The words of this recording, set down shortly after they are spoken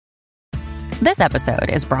This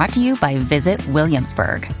episode is brought to you by Visit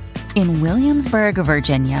Williamsburg. In Williamsburg,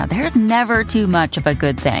 Virginia, there's never too much of a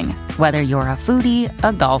good thing. Whether you're a foodie,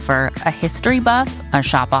 a golfer, a history buff, a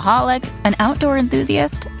shopaholic, an outdoor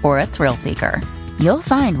enthusiast, or a thrill seeker, you'll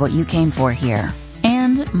find what you came for here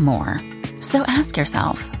and more. So ask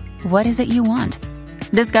yourself, what is it you want?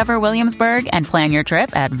 Discover Williamsburg and plan your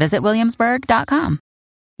trip at visitwilliamsburg.com.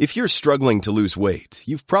 If you're struggling to lose weight,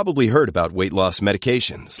 you've probably heard about weight loss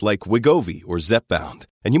medications like Wegovy or Zepbound,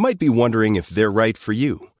 and you might be wondering if they're right for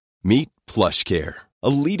you. Meet PlushCare, a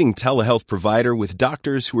leading telehealth provider with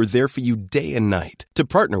doctors who are there for you day and night to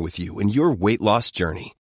partner with you in your weight loss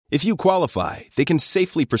journey. If you qualify, they can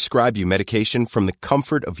safely prescribe you medication from the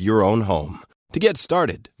comfort of your own home. To get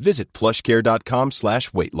started, visit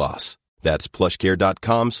plushcare.com/weightloss. That's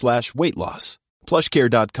plushcare.com/weightloss.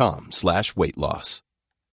 plushcare.com/weightloss.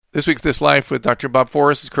 This week's This Life with Dr. Bob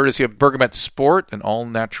Forrest is courtesy of Bergamet Sport, an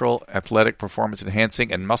all-natural athletic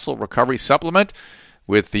performance-enhancing and muscle recovery supplement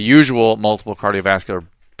with the usual multiple cardiovascular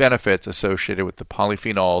benefits associated with the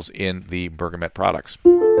polyphenols in the Bergamet products.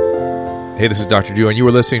 Hey, this is Dr. Drew, and you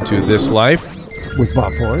were listening to This Life with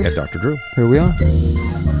Bob Forrest and Dr. Drew. Here we are.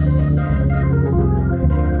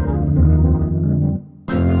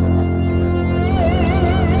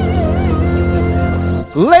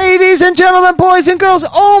 Ladies and gentlemen, boys and girls,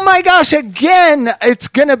 oh my gosh, again, it's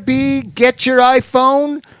going to be get your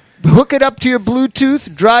iPhone, hook it up to your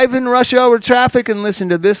Bluetooth, drive in rush hour traffic, and listen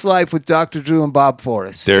to This Life with Dr. Drew and Bob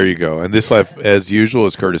Forrest. There you go. And This Life, as usual,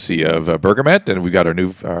 is courtesy of Bergamet, and we got our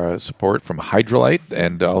new support from Hydrolite,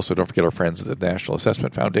 and also don't forget our friends at the National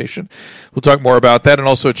Assessment Foundation. We'll talk more about that, and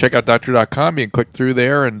also check out Dr.com. You can click through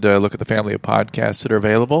there and look at the family of podcasts that are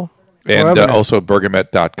available. And also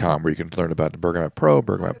Bergamet.com, where you can learn about the Bergamet Pro.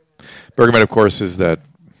 Bergamet, of course, is that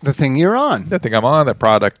the thing you're on. That thing I'm on, that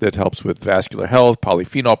product that helps with vascular health,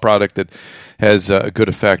 polyphenol product that has a good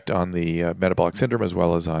effect on the metabolic syndrome as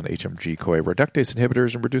well as on HMG-CoA reductase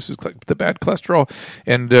inhibitors and reduces the bad cholesterol.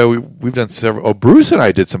 And we've done several. Oh, Bruce and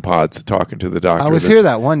I did some pods talking to the doctor. I was here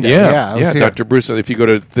that one day. Yeah, Dr. Bruce. If you go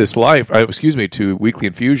to This Life, to Weekly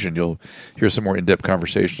Infusion, you'll hear some more in-depth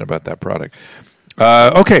conversation about that product.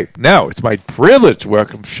 Okay, now it's my privilege to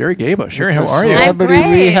welcome Sherry Gaba. Sherry, how are you? Celebrity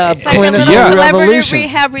Rehab It's like Clinical Celebrity Revolution.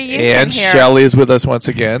 Rehab reunion And here. Shelley is with us once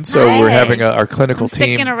again. So Hi. we're having our clinical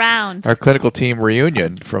team. Sticking around. Our clinical team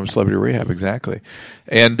reunion from Celebrity Rehab, exactly.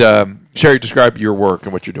 And Sherry, describe your work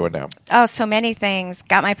and what you're doing now. Oh, so many things.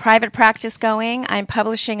 Got my private practice going. I'm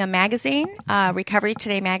publishing a magazine, Recovery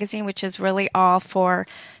Today magazine, which is really all for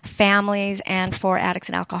families and for addicts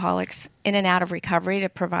and alcoholics in and out of recovery to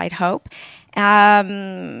provide hope.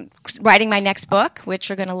 Writing my next book, which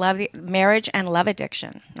you're going to love, Marriage and Love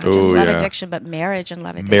Addiction. Not just love addiction, but marriage and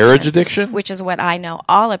love addiction. Marriage addiction? Which is what I know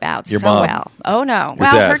all about Your so mom. well. Oh, no. Your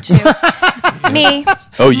dad. Her too. Me.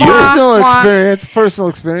 Oh, you? Personal experience.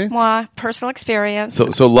 Personal experience.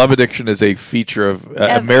 So love addiction is a feature of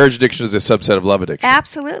marriage addiction is a subset of love addiction.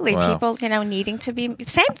 Absolutely. Wow. People, needing to be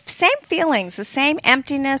same feelings, the same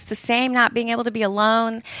emptiness, the same not being able to be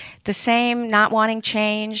alone, the same not wanting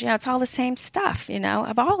change. It's all the same stuff,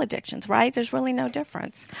 of all addictions, right? There's really no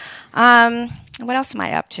difference. What else am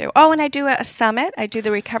I up to? Oh, and I do a summit. I do the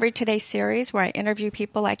Recovery Today series where I interview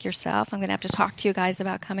people like yourself. I'm going to have to talk to you guys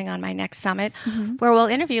about coming on my next summit where we'll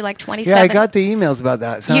interview like 27. Yeah, I got the emails about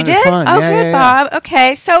that. You did? Fun. Oh, yeah, good, yeah. Bob.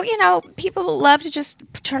 Okay. So, people love to just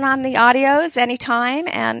turn on the audios anytime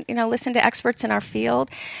and, listen to experts in our field.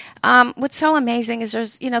 What's so amazing is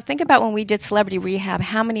there's, think about when we did Celebrity Rehab,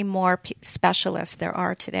 how many more specialists there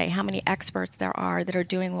are today, how many experts there are that are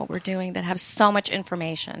doing what we're doing that have so much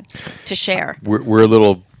information to share. We're a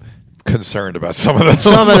little concerned about some of them.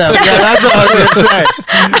 Some of them. Yeah, that's what I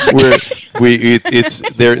was going to say. We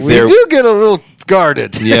do get a little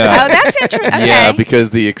guarded. Yeah. Oh, that's interesting. Okay. Yeah, because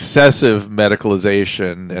the excessive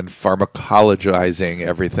medicalization and pharmacologizing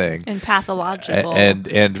everything and pathological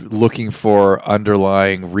and looking for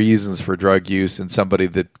underlying reasons for drug use in somebody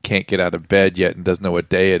that can't get out of bed yet and doesn't know what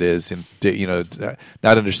day it is, and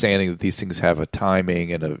not underering that these things have a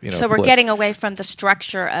timing and a So we're getting away from the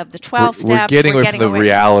structure of the 12 steps. We're getting away from the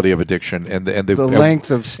reality of addiction and the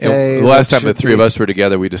length of stay. The last time the three of us were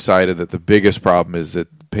together, we decided that the biggest problem is that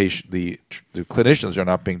the clinicians are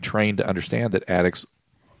not being trained to understand that addicts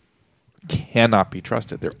cannot be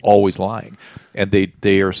trusted. They're always lying, and they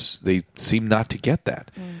seem not to get that.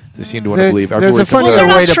 They seem to want to believe every word. There's a funnier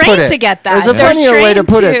way to put it. To get that. There's a funnier way to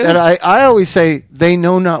put it. That I always say they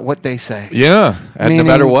know not what they say. Yeah, and no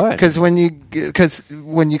matter what. Because when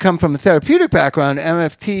you come from a therapeutic background,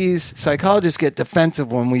 MFTs, psychologists get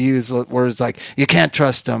defensive when we use words like "you can't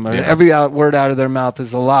trust them" or every word out of their mouth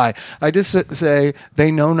is a lie. I just say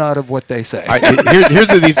they know not of what they say. Here's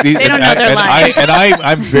these they don't know they're lying.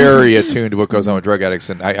 I'm very attuned to what goes on with drug addicts,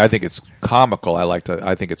 and I think it's comical.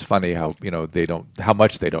 I think it's funny how how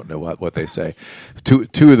much they don't know what they say.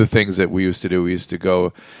 Two of the things that we used to do, we used to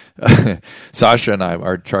go. Sasha and I,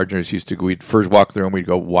 our charge nurse, used to. We'd first walk through and we'd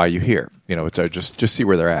go, "Why are you here?" It's just see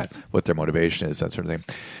where they're at, what their motivation is, that sort of thing.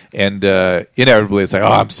 And inevitably, it's like, "Oh,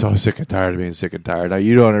 I'm so sick and tired of being sick and tired. Now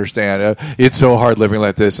you don't understand. It's so hard living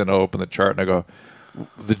like this." And I'll open the chart and I go,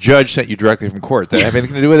 "The judge sent you directly from court. That have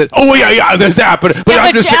anything to do with it?" "Oh yeah, there's that. But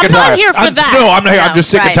I'm just sick and tired. I'm not here for that. No, I'm not here. I'm just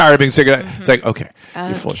sick and right. tired of being sick. It's like, okay,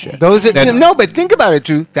 you're full of shit. No, but think about it,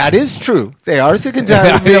 Drew. That is true. They are sick and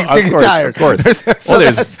tired of being sick and tired. Of course. Well,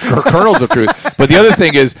 there's kernels of truth. But the other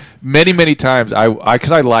thing is, many times,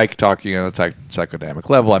 because I like talking on a psychodynamic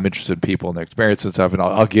level, I'm interested in people and their experience and stuff, and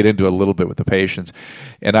I'll get into a little bit with the patients.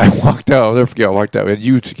 And I walked out. I'll never forget. I walked out, and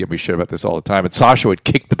you used to give me shit about this all the time. And Sasha would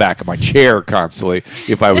kick the back of my chair constantly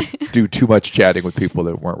if I would do too much chatting with people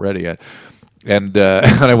that weren't ready yet. And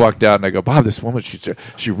I walked out and I go, "Bob, this woman,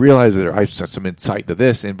 she realized that I sent some insight into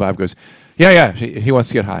this." And Bob goes, "Yeah, he wants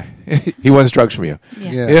to get high. He wants drugs from you."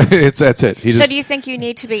 Yeah. That's it. So do you think you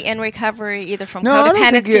need to be in recovery either from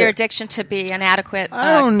codependency or addiction to be an adequate?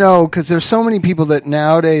 I don't know, because there's so many people that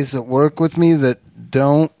nowadays that work with me that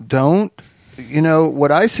don't.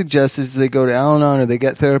 What I suggest is they go to Al-Anon or they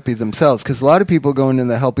get therapy themselves, because a lot of people go into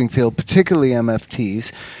the helping field, particularly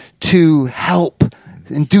MFTs, to help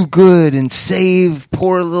and do good and save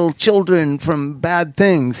poor little children from bad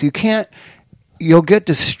things. You'll get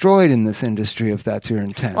destroyed in this industry if that's your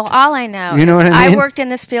intent. Well, all I know You know is what I mean? I worked in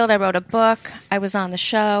this field. I wrote a book. I was on the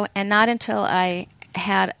show. And not until I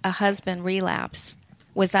had a husband relapse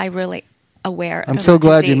was I really aware I'm of so his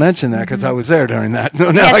glad disease. you mentioned that, because I was there during that. No,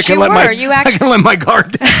 Yes, I can you let were. I can let my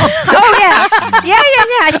guard down. Oh, yeah.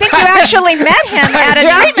 I think you actually met him at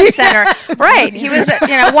a treatment center. Right. He was,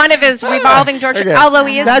 one of his revolving doors, Okay. although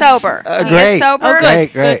he is That's, sober. He great. is sober. Oh,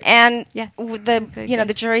 good. Great. And Yeah.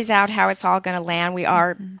 the jury's out how it's all going to land. We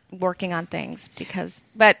are working on things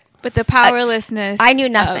but the powerlessness I knew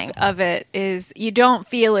nothing of it is you don't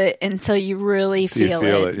feel it until you really feel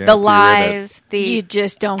it. Yeah, the lies, You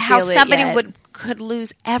just don't how feel it somebody yet. could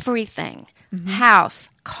lose everything. House,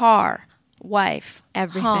 car, wife,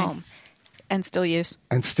 Everything. home. And still use.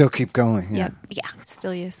 And still keep going. Yeah. Yeah.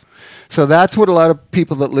 Still use. So that's what a lot of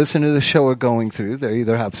people that listen to the show are going through. They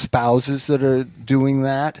either have spouses that are doing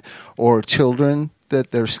that, or children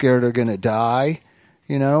that they're scared are going to die,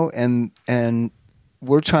 and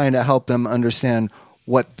we're trying to help them understand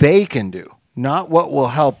what they can do. Not what will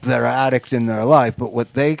help their addict in their life, but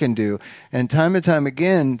what they can do. And time and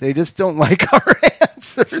again, they just don't like our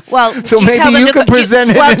answers. Well, so do you tell maybe them you to can go-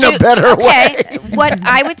 present it in a better way. What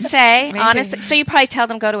I would say, Maybe. honestly, so you probably tell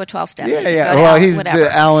them go to a 12-step. Yeah. Go to Well, he's whatever.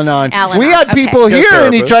 Al-Anon. Al-Anon, We had okay. people here,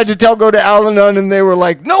 and he therapist. tried to go to Al-Anon, and they were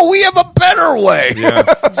like, "No, we have a better way." Yeah.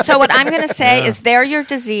 So what I'm going to say is they're your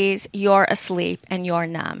disease, you're asleep, and you're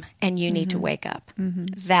numb, and you need to wake up.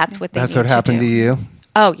 That's what they That's need what happened do. to you.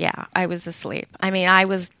 Oh, yeah. I was asleep. I mean,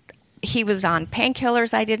 he was on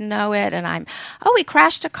painkillers. I didn't know it. And he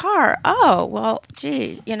crashed a car. Oh, well,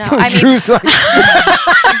 gee, Drew's like,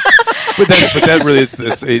 But that really is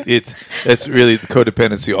this. It's really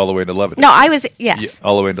codependency all the way into love addiction. no, I was, yes. Yeah,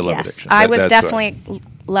 all the way into love yes. addiction. I was That's definitely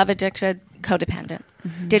love addicted, codependent.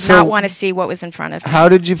 Did So- not want to see what was in front of me. how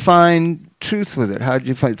did you find truth with it? How did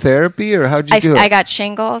you find therapy, or how did you do it? I got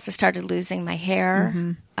shingles. I started losing my hair.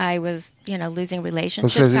 I was, losing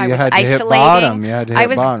relationships. Well, so I you was had to hit isolating. bottom. You had to hit I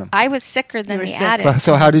was, bottom. I was sicker than were the sick. addict.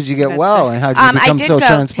 So how did you get That's well, it. and how did you I become did so go to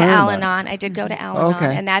transparent about it? Al-Anon. I did go to Al-Anon,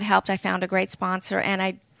 Okay. and that helped. I found a great sponsor, and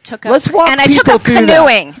I took up. Let's walk and I took people up through that.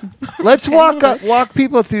 canoeing. Let's walk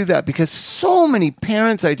people through that, because so many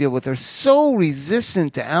parents I deal with are so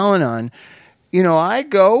resistant to Al-Anon. I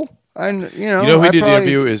go, and You know who I did the probably-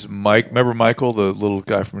 interview is Mike. Remember Michael, the little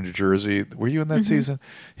guy from New Jersey? Were you in that season?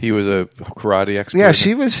 He was a karate expert. Yeah,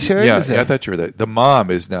 she was. Sherry Yeah, was there. I thought you were there. The mom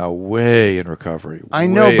is now way in recovery. I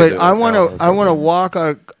know, Way but into I want Al-Anon to. I want to recovery. walk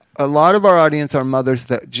a lot of our audience are mothers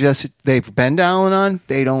that they've been to Al-Anon.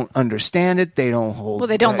 They don't understand it. They don't hold. Well,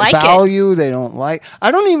 they don't like it. value. They don't like.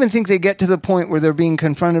 I don't even think they get to the point where they're being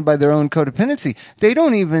confronted by their own codependency. They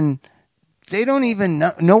don't even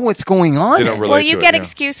know what's going on. They don't relate Well, to you it, get yeah.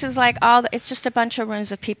 excuses like it's just a bunch of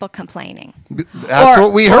rooms of people complaining. That's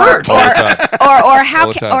what we heard. All the time. Or All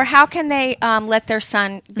the time. how can they let their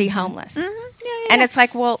son be homeless? And it's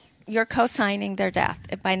like, well, you're co-signing their death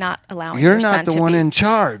by not allowing You're your son not the to one be. in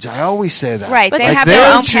charge. I always say that. Right, they Like have they're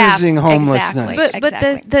their own path. choosing homelessness. Exactly.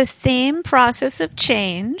 But the same process of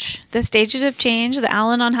change, the stages of change, the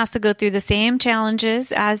Al-Anon has to go through the same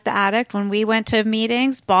challenges as the addict. When we went to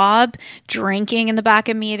meetings, Bob drinking in the back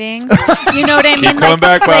of meetings, you know what I mean? Keep coming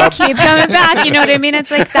back, Bob. Keep coming back. You know what I mean?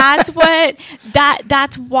 It's like that's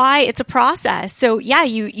why it's a process. So yeah,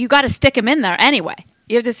 you got to stick him in there anyway.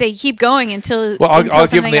 You have to say keep going until. Well, until I'll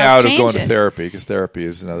give them something the else out of going to changes. therapy, because therapy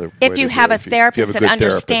is another way If to you do have it. a therapist If that you have a good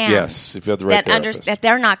therapist, understands, yes, if you have the right therapist. that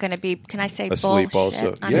they're not going to be, can I say, Asleep bullshit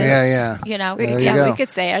also. under Yeah. this, Yeah. You know, There you Yes, go. we could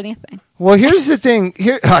say anything. Well, here's the thing.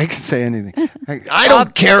 Here, I can say anything. I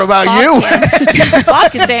don't care about you.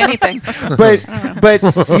 Bob can say anything. but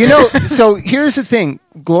so here's the thing.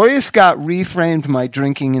 Gloria Scott reframed my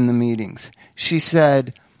drinking in the meetings. She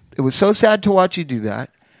said, it was so sad to watch you do that,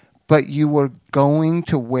 but you were going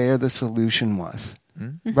to where the solution was,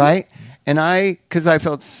 right? And because I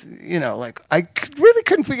felt, like I really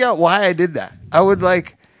couldn't figure out why I did that. I would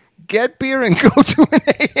get beer and go to an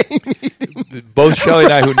AA meeting. Both Shelley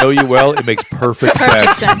and I, who know you well, it makes perfect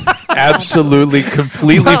sense. Absolutely,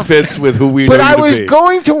 completely fits with who we know But you I to was be.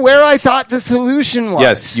 going to where I thought the solution was.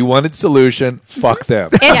 Yes, you wanted solution. Fuck them.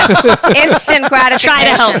 instant gratification. Try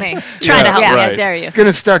to help me. Try to help me. right. I dare you. It's going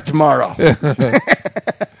to start tomorrow.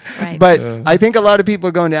 Right. But I think a lot of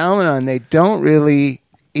people going to Al-Anon, they don't really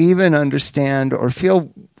even understand or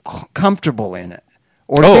feel comfortable in it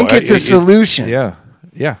or think it's a solution.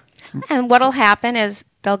 Yeah. And what'll happen is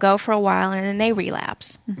they'll go for a while and then they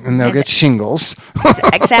relapse. And they'll get shingles.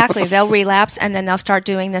 Exactly. They'll relapse and then they'll start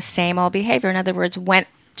doing the same old behavior. In other words,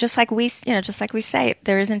 just like we say, if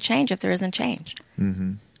there isn't change, if there isn't change.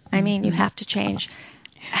 Mm-hmm. I mean, you have to change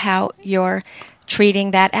how you're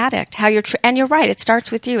treating that addict, and you're right. It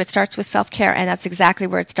starts with you. It starts with self-care, and that's exactly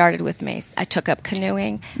where it started with me. I took up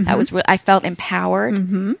canoeing. Mm-hmm. That was I felt empowered.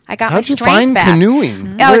 Mm-hmm. I got my How'd you strength find back.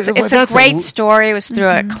 canoeing? Oh, it's a That's great story. It was through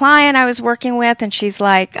Mm-hmm. a client I was working with, and she's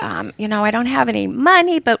like, I don't have any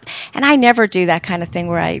money, and I never do that kind of thing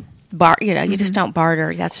where I you just don't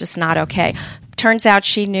barter. That's just not okay. Turns out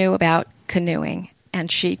she knew about canoeing,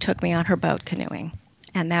 and she took me on her boat canoeing,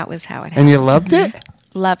 and that was how it happened. And you loved it?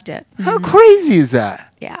 Loved it. How crazy is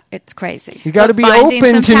that? Yeah, it's crazy. You got to be Finding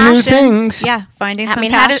open some to new passion. things. Yeah, finding some I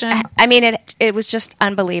mean, passion. it was just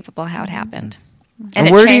unbelievable how it happened. And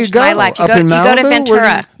it where do you changed go? my life. Up You in go to Malibu?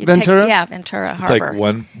 Ventura. You Ventura? Ventura It's Harbor.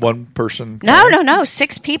 like one person. No,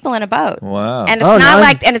 6 people in a boat. Wow. And it's Oh, not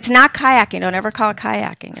nice. and it's not kayaking. Don't ever call it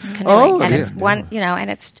kayaking. It's canoeing. Oh, and yeah. it's one,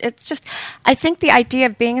 and it's just, I think the idea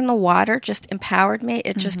of being in the water just empowered me.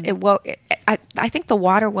 It just, it woke, I think the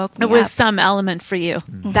water woke me It was up. some element for you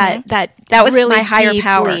that was really my higher deeply,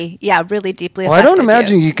 power. Yeah, really deeply. Well, I don't affected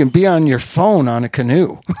imagine you. you can be on your phone on a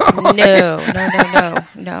canoe.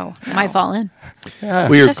 No. Might fall in.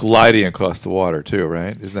 Well, you're gliding across the water too,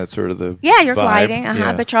 right? Isn't that sort of the Yeah, you're vibe? gliding,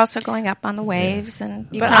 Yeah. but you're also going up on the waves, and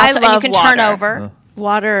you But can I also, love and you can turn water.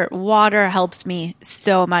 over. Water helps me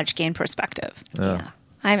so much gain perspective. Yeah.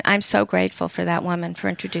 I'm so grateful for that woman for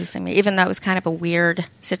introducing me, even though it was kind of a weird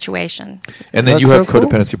situation. And then That's you have so cool.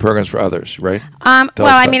 codependency programs for others, right? Well, Tell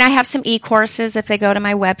us I about- mean, I have some e-courses. If they go to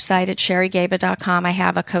my website at sherrygaba.com, I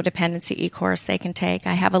have a codependency e-course they can take.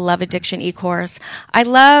 I have a love addiction e-course. I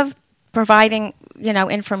love providing,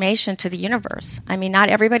 information to the universe. I mean, not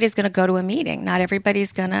everybody's going to go to a meeting. Not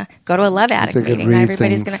everybody's going to go to a love addict They could meeting. Not read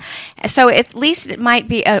everybody's things. going to. So at least it might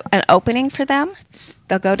be an opening for them.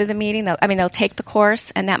 They'll go to the meeting. They'll take the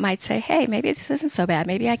course, and that might say, "Hey, maybe this isn't so bad.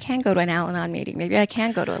 Maybe I can go to an Al-Anon meeting. Maybe I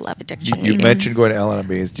can go to a love addiction You meeting." mentioned going to Al-Anon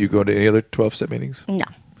meetings. Do you go to any other 12-step meetings? No.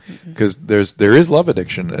 Because there is love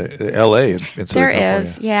addiction, L.A. in Southern There California.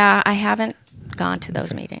 is. Yeah, I haven't gone to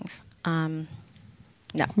those meetings.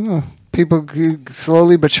 No. People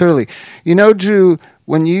slowly but surely. Drew,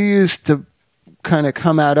 when you used to kind of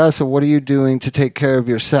come at us, or what are you doing to take care of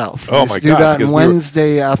yourself? Oh, You my used to do God, that because on we were-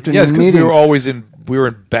 Wednesday afternoon Yes, because meetings. we were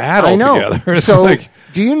in battle I know. together. It's So, like,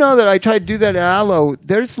 do you know that I tried to do that at Allo?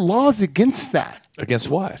 There's laws against that. against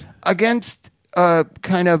what? Against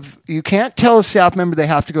you can't tell a staff member they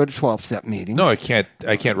have to go to 12-step meetings. No, I can't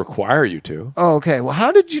require you to. Oh, okay. Well,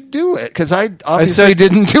 how did you do it? Because I obviously said-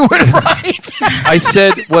 didn't do it right. I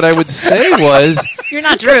said what I would say was You're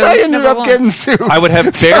not Drew. I ended number up one. getting sued. I would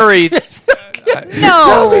have buried.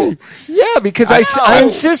 No. Yeah, because I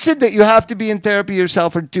insisted that you have to be in therapy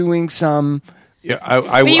yourself or doing some Yeah,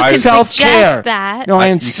 I you I- can self care. suggest that. No, I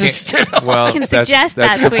you can't- insisted. Well, can that's suggest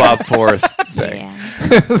that's that, the sweetie. Bob Forrest thing. Yeah.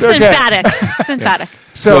 It's emphatic. It's emphatic.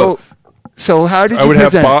 So how did I you would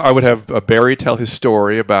present? I would have Barry tell his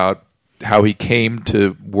story about how he came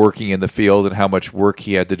to working in the field and how much work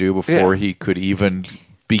he had to do before Yeah. he could even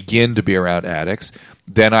begin to be around addicts,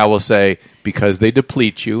 then I will say, because they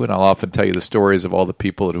deplete you, and I'll often tell you the stories of all the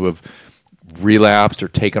people who have relapsed or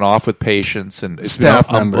taken off with patients, and it's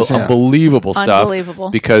Staff members, yeah. unbelievable stuff Unbelievable.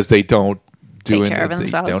 because they don't Take care of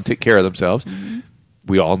themselves. They don't take care of themselves. Mm-hmm.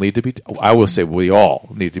 We all need to be. I will say we all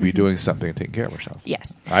need to be doing something and taking care of ourselves.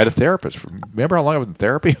 Yes. I had a therapist. Remember how long I was in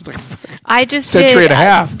therapy? It was like I just century did, and a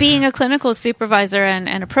half. Being a clinical supervisor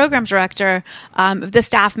and a program director, the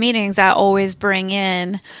staff meetings I always bring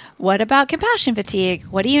in, what about compassion fatigue?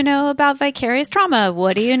 What do you know about vicarious trauma?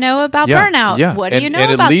 What do you know about burnout? Yeah. What do you know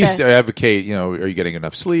and about at least this? advocate, are you getting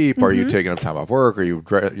enough sleep? Are you taking enough time off work? Are you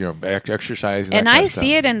exercising? And that kind I of stuff.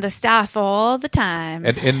 see it in the staff all the time.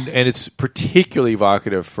 And it's particularly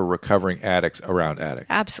evocative for recovering addicts around addicts.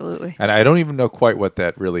 Absolutely. And I don't even know quite what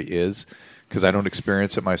that really is, because I don't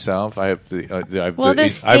experience it myself. I have I have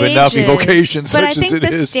enough evocations but such I think as it the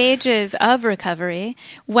is. stages of recovery,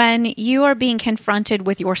 when you are being confronted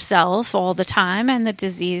with yourself all the time and the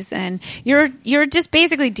disease, and you're just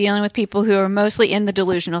basically dealing with people who are mostly in the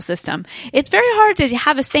delusional system. It's very hard to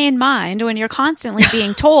have a sane mind when you're constantly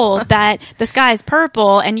being told that the sky is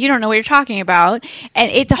purple and you don't know what you're talking about,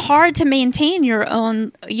 and it's hard to maintain your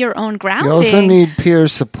own grounding. You also need peer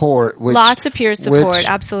support. Lots of peer support,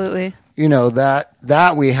 absolutely.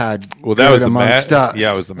 That we had. Well, that was amongst us.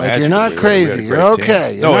 Yeah, it was the like magic. you're not crazy. You're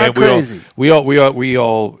okay. You're not crazy. We all,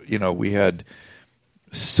 we had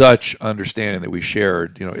such understanding that we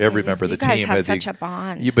shared. Every member of the team You guys have had such a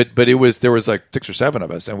bond. But there was like 6 or 7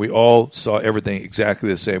 of us, and we all saw everything exactly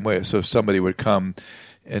the same way. So if somebody would come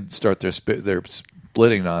and start their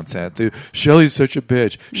splitting nonsense. Shelley's such a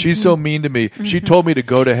bitch. She's so mean to me. She told me to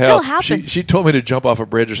go to hell. happens. She told me to jump off a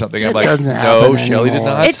bridge or something. I'm like, doesn't no, happen Shelley did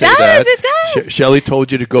anymore. not It say does, that. it does. Shelley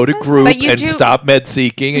told you to go to group But you and do- stop med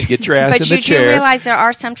seeking and get your ass But in you the chair. do realize there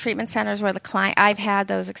are some treatment centers where I've had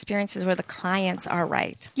those experiences where the clients are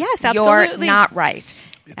right. Yes, You're absolutely. not right.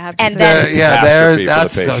 Absolutely. And then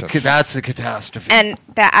Catastrophe for the that's the catastrophe. and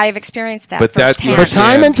that I've experienced that But that's- firsthand. But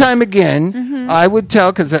time and time again, Mm-hmm. I would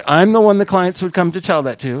tell, because I'm the one the clients would come to tell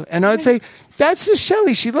that to, and I would say, "That's just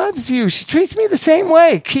Shelley. She loves you. She treats me the same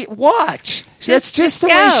way. Watch. That's just the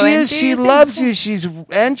way go she and is. do She your thing." loves you.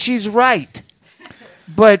 She's right."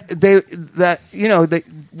 But we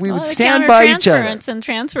would stand by each other. And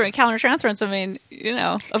countertransference. I mean,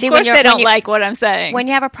 of See, course they when don't you- like what I'm saying. When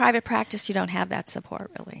you have a private practice, you don't have that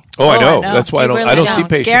support really. Oh, I Oh, know. I know. That's why You I really don't see don't.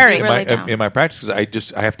 patients Scary. in, Really my, don't. in my practice,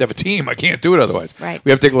 because I have to have a team. I can't do it otherwise. Right.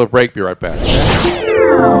 We have to take a little break. Be right back.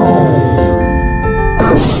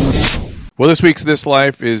 Well, this week's This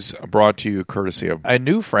Life is brought to you courtesy of a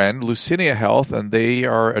new friend, Lucinia Health, and they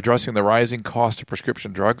are addressing the rising cost of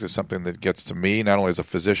prescription drugs. It's something that gets to me, not only as a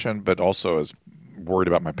physician, but also as worried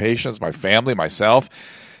about my patients, my family, myself.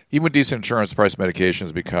 Even with decent insurance, the price of medication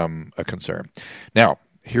has become a concern. Now,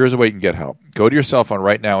 here's a way you can get help. Go to your cell phone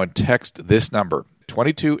right now and text this number,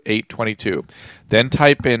 22822. Then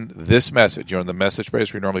type in this message. You're in the message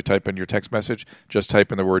space where you normally type in your text message. Just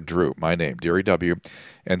type in the word Drew, my name, D-R-E-W,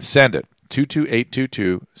 and send it.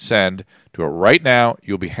 22822, send to it right now.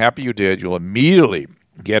 You'll be happy you did. You'll immediately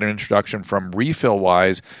get an introduction from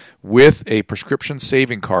RefillWise with a prescription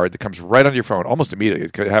saving card that comes right on your phone almost immediately.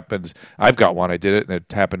 It happens. I've got one. I did it, and it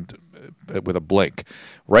happened with a blink.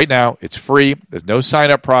 Right now, it's free. There's no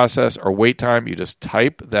sign-up process or wait time. You just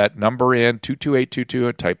type that number in, 22822,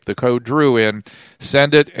 and type the code Drew in,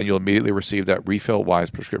 send it, and you'll immediately receive that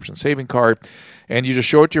RefillWise prescription saving card. And you just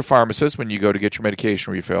show it to your pharmacist when you go to get your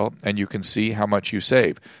medication refill, and you can see how much you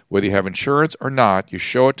save. Whether you have insurance or not, you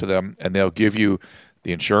show it to them, and they'll give you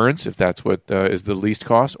the insurance, if that's what is the least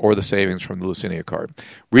cost, or the savings from the Lucinia card.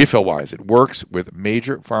 RefillWise, it works with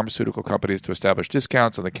major pharmaceutical companies to establish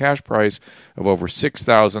discounts on the cash price of over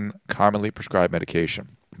 6,000 commonly prescribed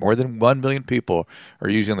medication. More than 1 million people are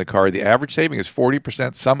using the card. The average saving is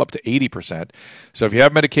 40%, some up to 80%. So if you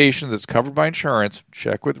have medication that's covered by insurance,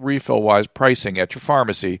 check with RefillWise pricing at your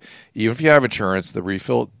pharmacy. Even if you have insurance, the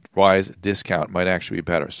RefillWise discount might actually be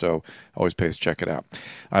better. So always pays to check it out.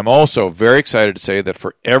 I'm also very excited to say that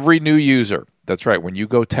for every new user, that's right, when you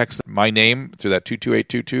go text my name through that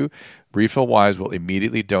 22822, RefillWise will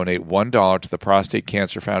immediately donate $1 to the Prostate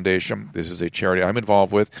Cancer Foundation. This is a charity I'm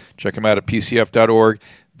involved with. Check them out at pcf.org.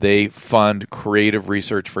 They fund creative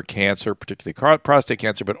research for cancer, particularly prostate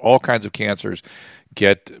cancer, but all kinds of cancers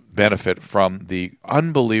get benefit from the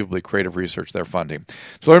unbelievably creative research they're funding.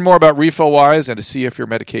 To learn more about RefillWise and to see if your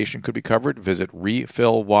medication could be covered, visit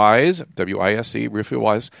RefillWise, W-I-S-E,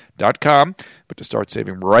 RefillWise.com. But to start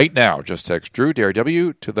saving right now, just text Drew,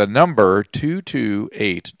 D-R-W, to the number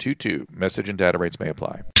 22822. Message and data rates may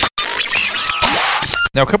apply.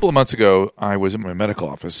 Now, a couple of months ago, I was in my medical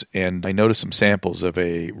office, and I noticed some samples of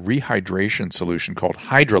a rehydration solution called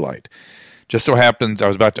Hydralyte. Just so happens I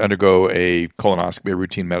was about to undergo a colonoscopy, a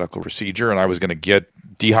routine medical procedure, and I was going to get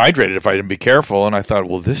dehydrated if I didn't be careful. And I thought,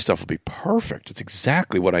 well, this stuff will be perfect. It's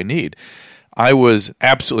exactly what I need. I was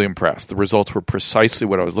absolutely impressed. The results were precisely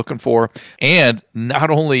what I was looking for. And not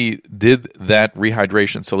only did that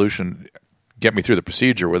rehydration solution get me through the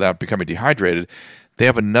procedure without becoming dehydrated, they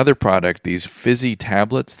have another product, these fizzy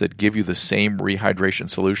tablets that give you the same rehydration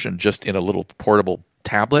solution just in a little portable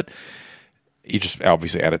tablet. You just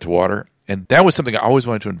obviously add it to water. And that was something I always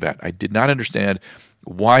wanted to invent. I did not understand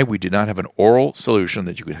why we did not have an oral solution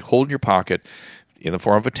that you could hold in your pocket in the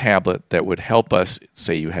form of a tablet that would help us,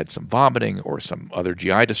 say you had some vomiting or some other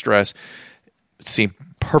GI distress. It seemed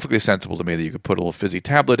perfectly sensible to me that you could put a little fizzy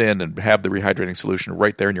tablet in and have the rehydrating solution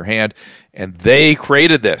right there in your hand. And they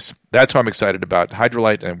created this. That's why I'm excited about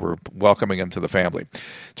Hydralyte, and we're welcoming them to the family.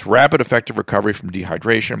 It's rapid, effective recovery from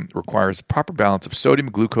dehydration. It requires a proper balance of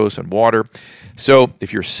sodium, glucose, and water. So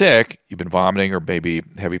if you're sick, you've been vomiting or maybe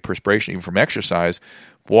heavy perspiration even from exercise,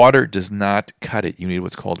 water does not cut it. You need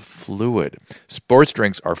what's called fluid. Sports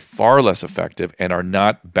drinks are far less effective and are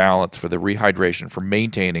not balanced for the rehydration, for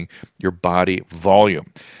maintaining your body volume.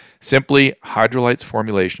 Simply, Hydralyte's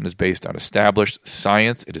formulation is based on established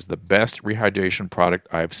science. It is the best rehydration product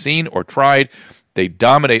I've seen or tried. They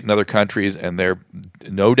dominate in other countries, and they're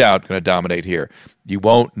no doubt going to dominate here. You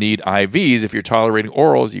won't need IVs. If you're tolerating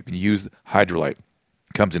orals, you can use Hydralyte.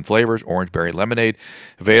 Comes in flavors, orange berry lemonade,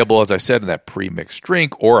 available, as I said, in that pre-mixed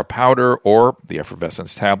drink or a powder or the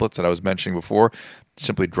effervescence tablets that I was mentioning before.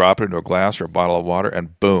 Simply drop it into a glass or a bottle of water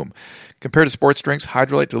and boom. Compared to sports drinks,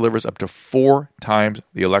 Hydralyte delivers up to 4 times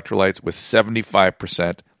the electrolytes with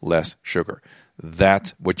 75% less sugar.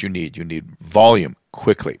 That's what you need. You need volume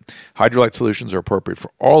quickly. Hydralyte solutions are appropriate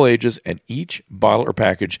for all ages, and each bottle or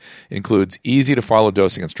package includes easy-to-follow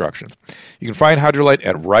dosing instructions. You can find Hydralyte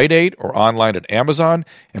at Rite Aid or online at Amazon.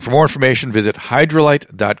 And for more information, visit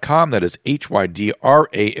Hydralyte.com. That is Hydralyte,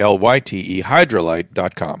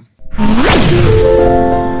 Hydralyte.com.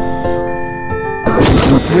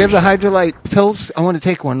 We have the Hydralyte pills. I want to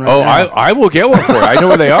take one right now. I will get one for you. I know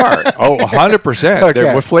where they are. 100%.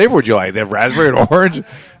 Okay. What flavor would you like? They have raspberry and orange.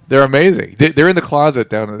 They're amazing. They're in the closet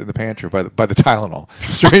down in the pantry by the Tylenol.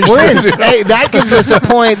 Hey, that gives us a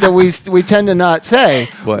point that we tend to not say.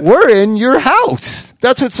 What? We're in your house.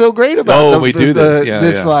 That's what's so great about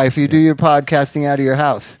this life. You do your podcasting out of your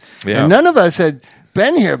house. Yeah. And none of us had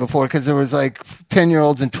been here before because there was like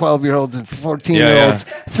 10-year-olds and 12-year-olds and 14-year-olds,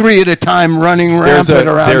 3 at a time running rampant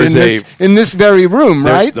around in this very room,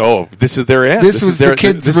 right? Oh, this is their end. This was the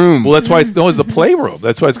kids' room. Well, that's why it's known as the Playroom.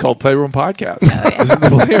 That's why it's called Playroom Podcast. This is the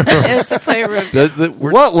Playroom. It's the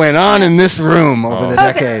playroom. What went on in this room over the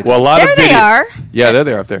decade? Well, a lot There of they are. Yeah, there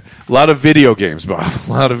they are up there. A lot of video games, Bob. A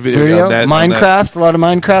lot of video games. Minecraft? A lot of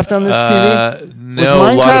Minecraft on this TV? No,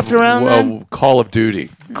 was Minecraft around then? Call of Duty.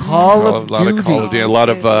 Call of Duty. A lot of Call of Duty. A lot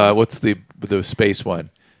of what's the space one?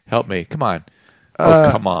 Help me! Come on!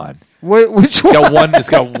 Come on! Which one? It's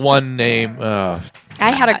got one name. I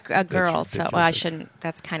had a girl, so I shouldn't.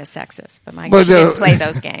 That's kind of sexist, but she didn't play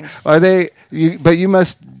those games. Are they? But you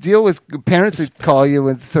must deal with parents that call you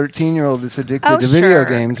with 13-year-old that's addicted to video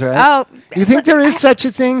games, right? Oh, you think there is such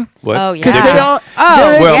a thing? What? Oh yeah.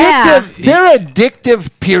 Because they're addictive.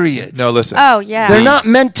 Period. No, listen. Oh yeah. They're not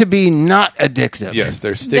meant to be not addictive. Yes,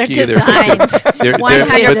 they're sticky. They're designed.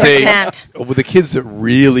 100%. With the kids that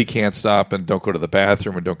really can't stop and don't go to the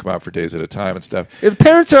bathroom and don't come out for days at a time and stuff. If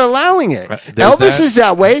parents are allowing it. Elvis is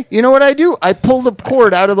that way. You know what I do? I pull the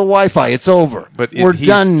cord out of the Wi-Fi. It's over. But we're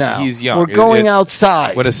done now. He's young. We're going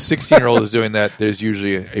outside. When a 16-year-old is doing that, there's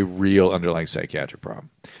usually a real underlying psychiatric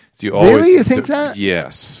problem. You think that?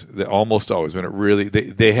 Yes, almost always. When it really,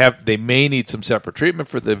 they may need some separate treatment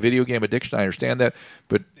for the video game addiction. I understand that,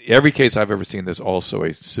 but every case I've ever seen, there's also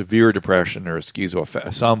a severe depression or a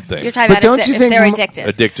schizo something. You're talking about if they're addicted.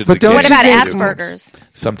 Addicted. But to what about games. Asperger's?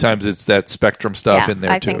 Sometimes it's that spectrum stuff in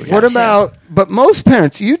there I too. think so. What about? But most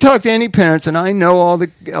parents, you talk to any parents, and I know all the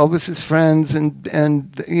Elvis's friends,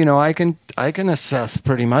 and you know I can assess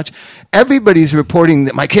pretty much. Everybody's reporting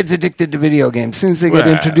that my kid's addicted to video games as soon as they get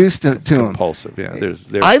introduced to them. Compulsive, yeah.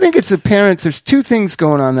 I think it's the parents. There's 2 things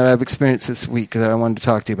going on that I've experienced this week that I wanted to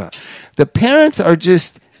talk to you about. The parents are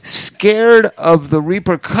just scared of the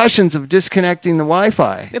repercussions of disconnecting the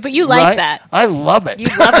Wi-Fi. But you like that. I love it. You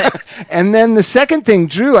love it. And then the second thing,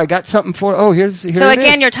 Drew, I got something for. Oh, here So it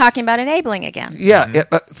again, is. you're talking about enabling again. Yeah,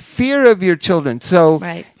 fear of your children. So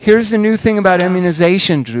here's the new thing about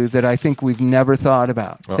immunization, Drew, that I think we've never thought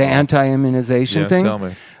about. The anti-immunization thing. Tell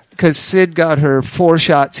me. Because Sid got her 4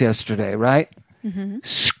 shots yesterday, right?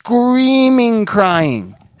 screaming,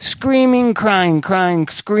 crying, screaming.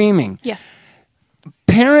 Yeah.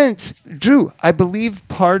 Parents, Drew, I believe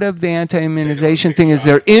part of the anti-immunization thing is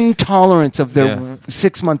their intolerance of their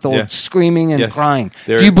 6-month-old screaming and crying.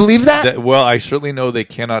 Do you believe that? Well, I certainly know they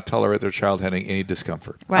cannot tolerate their child having any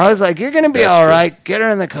discomfort. Right. I was like, you're going to be all right. Get her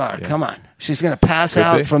in the car. Come on. She's going to pass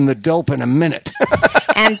out from the dope in a minute.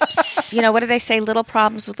 And, what do they say? Little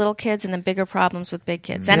problems with little kids and then bigger problems with big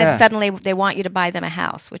kids. And then suddenly they want you to buy them a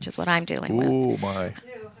house, which is what I'm dealing with. Oh, my.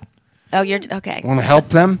 Oh, you're okay. Want to help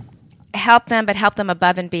them? Help them, but help them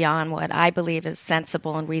above and beyond what I believe is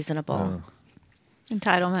sensible and reasonable.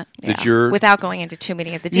 Entitlement. Without going into too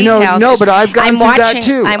many of the details. No, but I've gone through that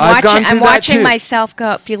too. I'm watching myself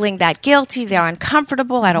feeling that guilty. They're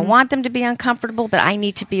uncomfortable. I don't want them to be uncomfortable, but I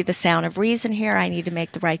need to be the sound of reason here. I need to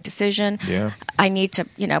make the right decision. Yeah. I need to,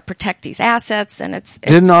 protect these assets. And it's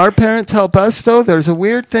Didn't our parents help us though? there's a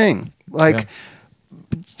weird thing.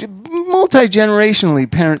 Multi-generationally,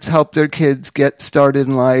 parents help their kids get started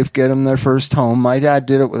in life, get them their first home. My dad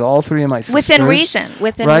did it with all 3 of my sisters.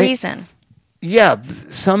 Within reason. Yeah,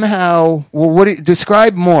 somehow. Well,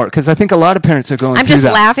 describe more? Because I think a lot of parents are going through that. I'm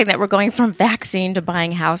just laughing that we're going from vaccine to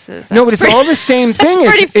buying houses. No, but it's all the same thing.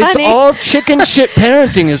 It's all chicken shit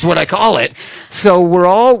parenting is what I call it. So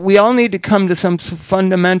we all need to come to some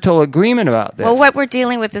fundamental agreement about this. Well, what we're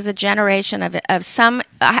dealing with is a generation of some.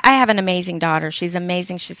 I have an amazing daughter. She's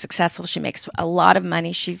amazing. She's successful. She makes a lot of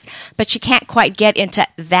money. But she can't quite get into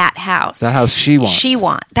that house. The house she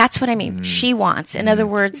wants. That's what I mean. She wants. In other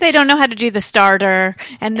words, they don't know how to do the starter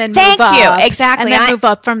and then Thank move you. up. Exactly. And then move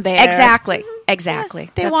up from there. Exactly.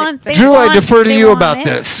 Drew, I defer to you about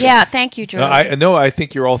this. Yeah, thank you, Drew. I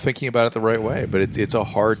think you're all thinking about it the right way, but it's a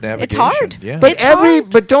hard navigation. It's hard. Yeah.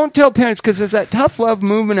 But don't tell parents because there's that tough love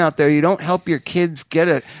movement out there. You don't help your kids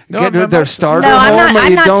get their starter home.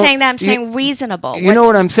 I'm not saying that. I'm saying reasonable. You know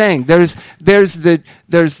what I'm saying? There's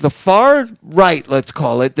the far right, let's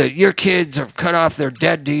call it, that your kids are cut off, they're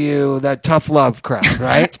dead to you, that tough love crowd,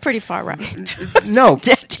 right? That's pretty far right. No,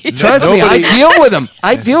 trust me, I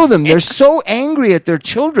deal with them. They're so angry at their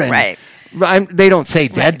children. Right. They don't say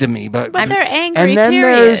dead to me, but they're angry. And then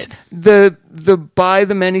period. there's the buy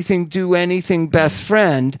them anything, do anything best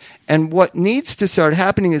friend. And what needs to start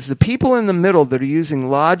happening is the people in the middle that are using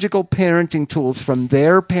logical parenting tools from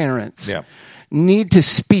their parents. Yeah. Need to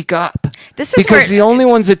speak up because the only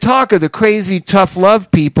ones that talk are the crazy tough love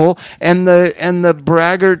people and the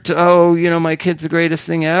braggart. Oh, my kid's the greatest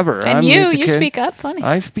thing ever. And you speak up plenty.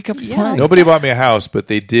 I speak up plenty. Nobody bought me a house, but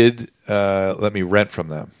they did let me rent from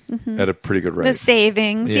them at a pretty good rate. The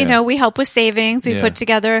savings, we help with savings. We put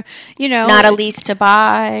together, not a lease to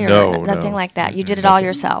buy or nothing no. like that. You did it all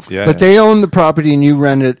yourself. Yeah. But they own the property and you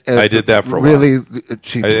rent it. I did that for a really while.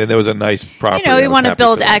 Cheap. And there was a nice property. You want to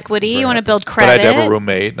build equity. You want to build credit. But I had to have a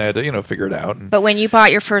roommate, and I had to figure it out. But when you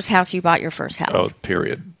bought your first house, you bought your first house. Oh,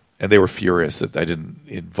 period. And they were furious that I didn't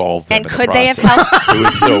involve them. And in could the they have process. helped? It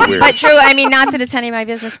was so weird. But Drew, not that it's any of my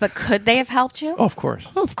business, but could they have helped you? Oh, of course.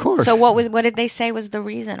 Of course. So what did they say was the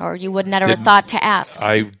reason, or you would never have thought to ask?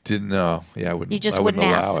 I didn't know. Yeah, I wouldn't. You just I wouldn't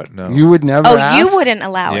wouldn't allow ask. it. No. You would never. ask? You wouldn't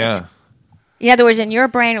allow it. Yeah. In other words, in your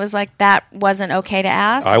brain, it was like that wasn't okay to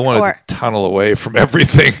ask. I wanted to tunnel away from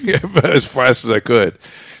everything as fast as I could.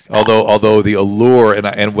 Although the allure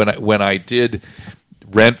and when I did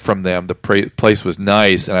rent from them, the place was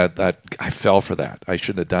nice, and I fell for that. I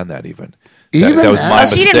shouldn't have done that even. That was my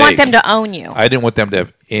mistake. So you didn't want them to own you. I didn't want them to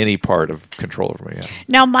have any part of control over me. Yeah.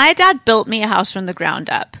 Now, my dad built me a house from the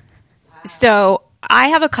ground up. So I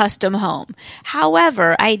have a custom home.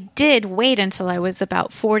 However, I did wait until I was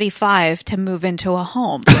about 45 to move into a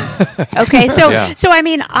home. Okay, so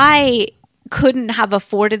I couldn't have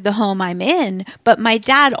afforded the home I'm in, but my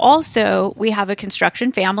dad also, we have a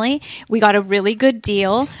construction family. We got a really good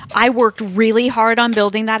deal. I worked really hard on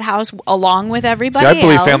building that house along with everybody else. I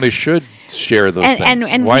believe families should share those things.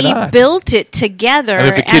 And Why we not? built it together,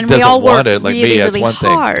 if a kid and we all doesn't want worked it, like really, me, that's really one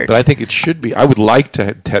hard. thing. But I think it should be. I would like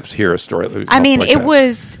to hear a story. It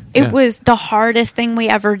was the hardest thing we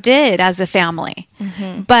ever did as a family.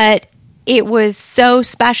 Mm-hmm. But it was so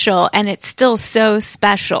special, and it's still so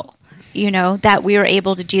special, that we were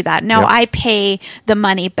able to do that. Now, I pay the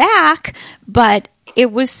money back, but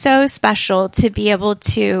it was so special to be able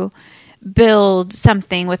to build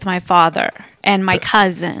something with my father and my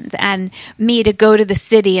cousins, and me to go to the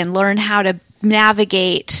city and learn how to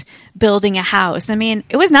navigate building a house. I mean,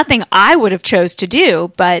 it was nothing I would have chose to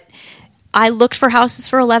do, but I looked for houses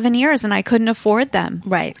for 11 years and I couldn't afford them.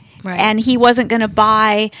 Right. Right. And he wasn't going to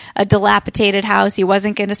buy a dilapidated house. He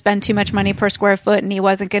wasn't going to spend too much money per square foot, and he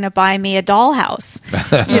wasn't going to buy me a dollhouse,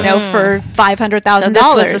 for $500,000. So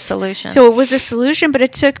this was the solution. So it was a solution, but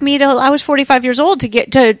it took me I was 45 years old to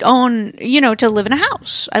get to own, to live in a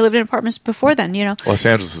house. I lived in apartments before then, Los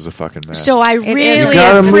Angeles is a fucking mess. So I is. really You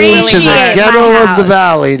got to move to the appreciate ghetto my of the house.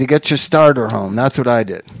 valley to get your starter home. That's what I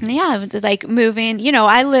did Yeah, like moving.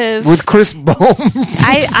 I live with Chris Bohm.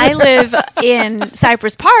 I live in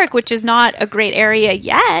Cypress Park, which is not a great area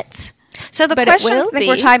yet. So the But it question I will think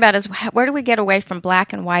we're be. talking about is where do we get away from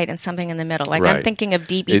black and white and something in the middle? Like I'm Right. thinking of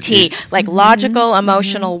DBT, It- like logical,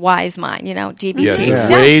 emotional, wise mind. DBT. Yes, Yeah.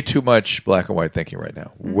 way too much black and white thinking right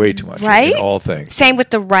now. Way too much. Right? In all things. Same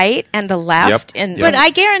with the right and the left. Yep. And Yep. But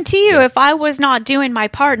I guarantee you, if I was not doing my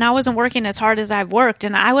part and I wasn't working as hard as I've worked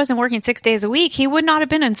and I wasn't working 6 days a week, he would not have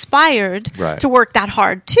been inspired Right. to work that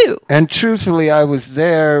hard too. And truthfully, I was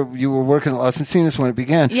there. You were working at Los Encinas when it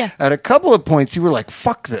began. Yeah. At a couple of points, you were like,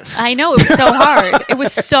 "Fuck this." I know, it was so hard. It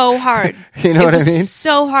was so hard. You know It what I was mean?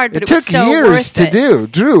 so hard, but It it, was took so years worth to it. do.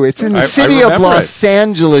 Drew, it's in the I city of remember Los it.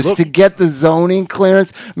 Angeles Look. to get the zoning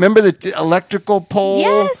clearance. Remember the electrical pole?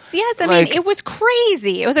 Yes. I Like- mean, it was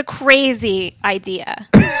crazy. It was a crazy idea.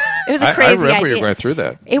 It was a I crazy remember idea. you going through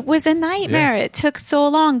that. It was a nightmare. Yeah. It took so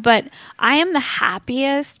long, but I am the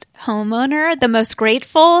happiest homeowner, the most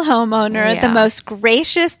grateful homeowner, Yeah. the most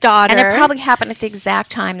gracious daughter. and it probably happened at the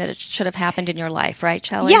exact time that it should have happened in your life, right,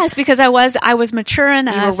 Shelley? Yes, because I was mature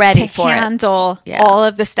enough ready to for it. handle Yeah. all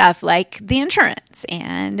of the stuff like the insurance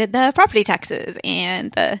and the property taxes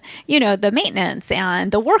and the maintenance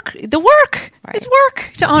and the work. Right. It's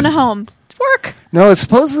work to own a home. It's work. No, it's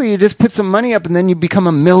supposedly you just put some money up and then you become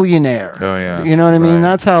a millionaire. Oh, yeah. You know what I mean? Right.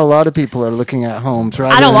 That's how a lot of people are looking at homes.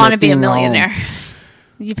 I don't want want to be a millionaire.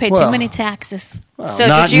 You pay Well, too many taxes. So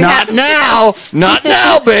not did you not have now. Not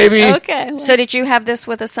now, baby. Okay. So did you have this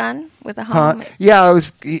with a son, with a home? Yeah,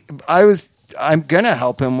 I'm gonna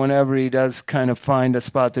help him whenever he does kind of find a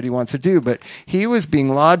spot that he wants to do. But he was being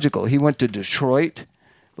logical. He went to Detroit,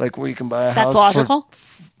 like where you can buy a house. That's logical.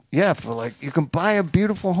 For like you can buy a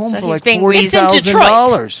beautiful home So for he's like being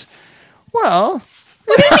 $40,000. Well,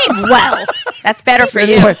 What do you mean? Well, That's better for then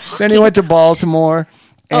you. he went to Baltimore.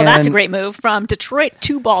 oh, that's a and great move from Detroit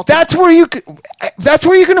to Baltimore. That's where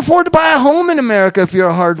you can afford to buy a home in America if you're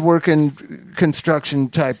a hardworking construction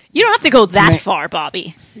type. You don't have to go that Ma- far,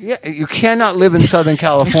 Bobby. Yeah, you cannot live in Southern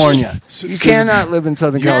California. You cannot live in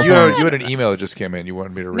Southern You California. had an email that just came in. You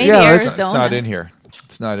wanted me to read Maybe it. Yeah, It's Arizona. not in here.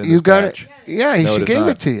 It's not in You this got batch. it. Yeah, No, she is gave not.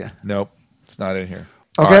 it to you. Nope. It's not in here.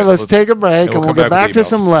 Okay, All right, let's take a break and we'll come get back with to emails.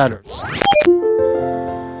 some letters.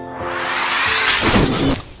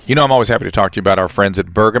 You know, I'm always happy to talk to you about our friends at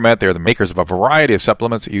Bergamet. They're the makers of a variety of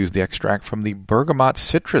supplements that use the extract from the bergamot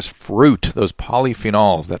citrus fruit, those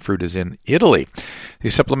polyphenols. That fruit is in Italy.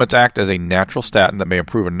 These supplements act as a natural statin that may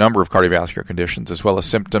improve a number of cardiovascular conditions as well as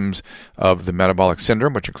symptoms of the metabolic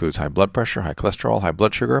syndrome, which includes high blood pressure, high cholesterol, high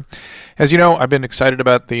blood sugar. As you know, I've been excited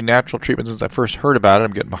about the natural treatment since I first heard about it.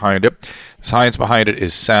 I'm getting behind it. The science behind it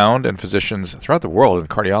is sound, and physicians throughout the world and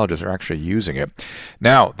cardiologists are actually using it.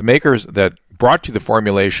 Now, the makers that brought you the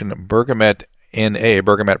formulation Bergamet NA,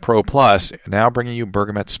 Bergamet Pro Plus, now bringing you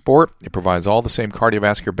Bergamet Sport. It provides all the same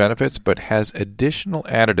cardiovascular benefits, but has additional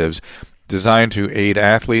additives designed to aid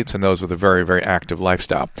athletes and those with a very, very active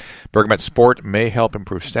lifestyle. Bergamet Sport may help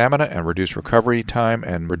improve stamina and reduce recovery time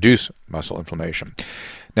and reduce muscle inflammation.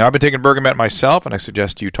 Now, I've been taking Bergamet myself, and I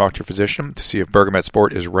suggest you talk to your physician to see if Bergamet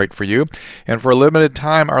Sport is right for you. And for a limited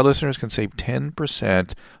time, our listeners can save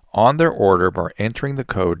 10% on their order by entering the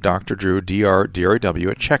code Dr. Drew,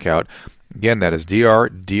 DRDREW, at checkout. Again, that is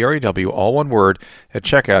DRDREW, all one word, at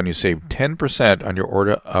checkout, and you save 10% on your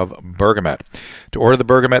order of Bergamet. To order the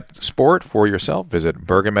Bergamet Sport for yourself, visit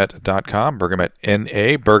bergamet.com, Bergamet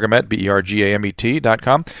N-A, Bergamet,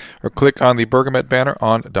 BERGAMET.com, or click on the Bergamet banner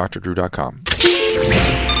on drdrew.com.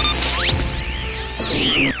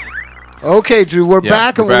 Okay, Drew, we're Yeah,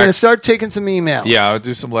 back and we're we're going to back. start taking some emails. Yeah, I'll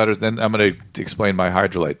do some letters. Then I'm going to explain my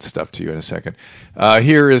hydrolyte stuff to you in a second.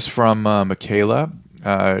 Here is from Michaela.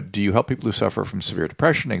 Do you help people who suffer from severe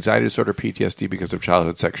depression, anxiety disorder, PTSD because of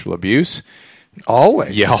childhood sexual abuse?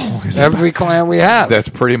 Always. Yeah, always. Every client we have. That's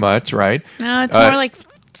pretty much right. No, it's more like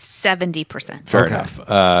 70%. Fair Okay. enough.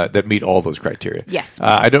 That meet all those criteria. Yes.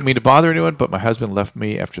 I don't mean to bother anyone, but my husband left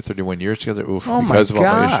me after 31 years together. Oh, my because of all my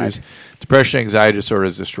God. issues. Depression, anxiety disorder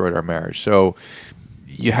has destroyed our marriage. So,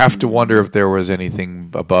 you have to wonder if there was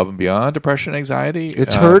anything above and beyond depression, anxiety.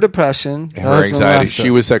 It's her depression, her anxiety. She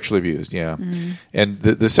was sexually abused, and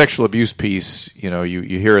the sexual abuse piece. You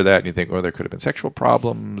hear that and you think, there could have been sexual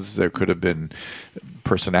problems. There could have been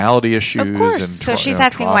personality issues. Of course. And So she's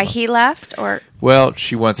asking why he left, or well,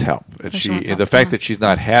 she wants help. And she wants help, the fact that she's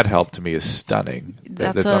not had help to me is stunning.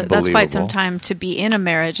 That's unbelievable. That's quite some time to be in a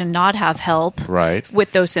marriage and not have help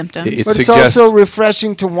with those symptoms. But it's also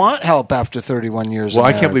refreshing to want help after 31 years of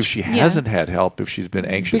marriage. I can't believe she hasn't had help if she's been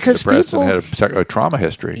anxious and depressed and had a trauma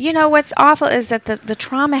history. What's awful is that the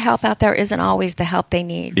trauma help out there isn't always the help they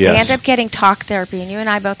need. Yes. They end up getting talk therapy, and you and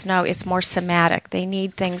I both know it's more somatic. They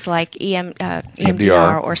need things like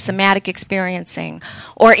EMDR or somatic experiencing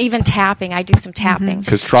or even tapping. I do some tapping.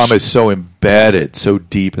 Because trauma is so embedded, so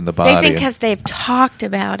deep in the body. They think because they've talked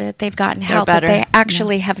about it, they've gotten help, but they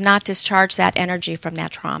actually have not discharged that energy from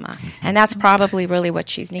that trauma. And that's probably really what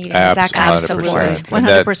she's needing, is that kind of support.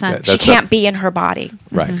 100%. She can't be in her body.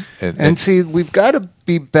 Right. And see, we've got to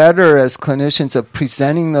be better as clinicians of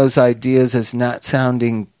presenting those ideas as not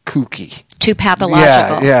sounding kooky. Too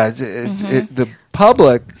pathological. The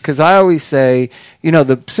public, because I always say,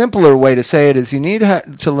 the simpler way to say it is you need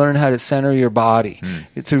to learn how to center your body.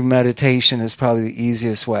 Through meditation is probably the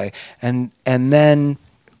easiest way. And then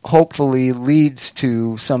hopefully leads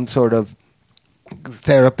to some sort of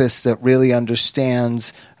therapist that really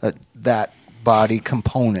understands that body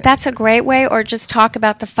component. That's a great way, or just talk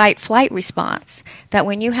about the fight-flight response. That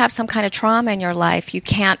when you have some kind of trauma in your life, you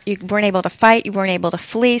weren't able to fight, you weren't able to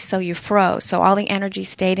flee, so you froze. So all the energy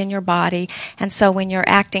stayed in your body. And so when you're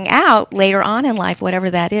acting out later on in life,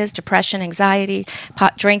 whatever that is, depression, anxiety,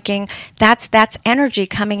 pot drinking, that's energy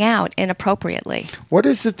coming out inappropriately. What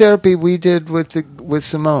is the therapy we did with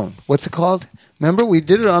Simone? What's it called? Remember, we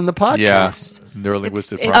did it on the podcast. Yeah.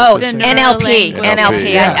 Neurolinguistic processing. NLP.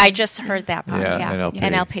 NLP. Yeah. I just heard that part. NLP.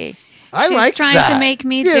 NLP. She's trying to make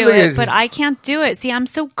me do it, but I can't do it. See, I'm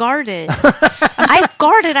so guarded. I'm so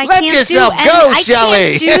guarded. I can't yourself do go,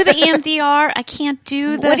 Shelley. I can't do the EMDR. I can't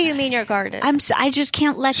do the. What do you mean you're guarded? I just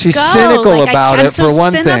can't let She's go. She's cynical about it, for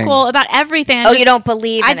one thing. I'm so cynical about everything. You don't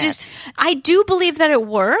believe in it. I do believe that it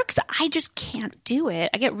works. I just can't do it.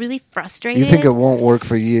 I get really frustrated. You think it won't work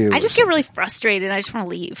for you. I just get really frustrated. I just want to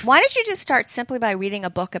leave. Why don't you just start simply by reading a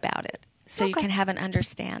book about it? So you can have an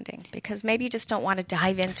understanding, because maybe you just don't want to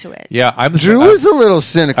dive into it. Yeah, Drew is a little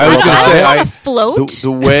cynical. I was going to say, I want to float.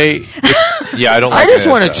 The way, I don't. I just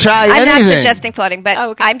want to try anything. I'm not suggesting floating,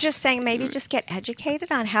 but I'm just saying maybe just get educated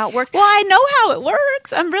on how it works. Well, I know how it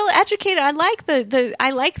works. I'm really educated. I like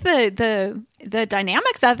the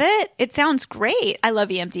dynamics of it. It sounds great. I love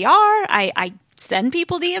EMDR. I send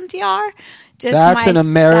people to EMDR. That's an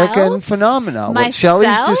American phenomenon. What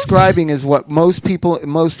Shelley's describing is what most people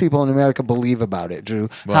in America believe about it, Drew.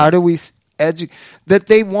 Well, how do we that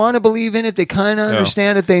they want to believe in it, they kind of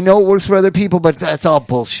understand it, they know it works for other people, but that's all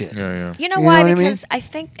bullshit. You know why? Because I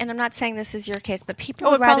think, and I'm not saying this is your case, but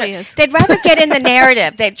people they'd rather get in the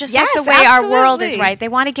narrative. They just like the way our world is, right? They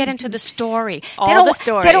want to get into the story. They don't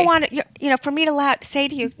want to, for me to say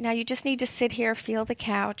to you, now you just need to sit here, feel the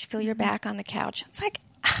couch, feel your back on the couch. It's like,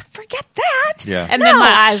 forget that. Yeah. And then my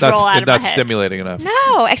eyes roll out of my head. Not stimulating enough.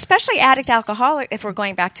 No, especially addict alcoholic, if we're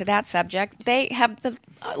going back to that subject, they have the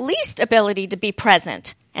least ability to be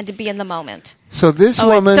present and to be in the moment. So this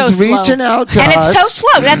woman's reaching out to us. And it's so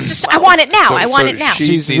slow. That's just, I want it now. I want it now.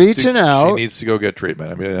 She's reaching out. She needs to go get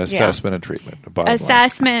treatment. I mean, assessment and treatment.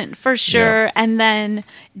 Assessment for sure. Yeah. And then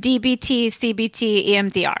DBT, CBT,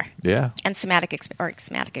 EMDR. Yeah. And somatic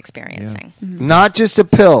experiencing. Yeah. Mm-hmm. Not just a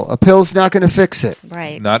pill. A pill's not going to fix it.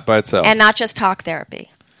 Right. Not by itself. And not just talk therapy.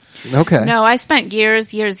 Okay. No, I spent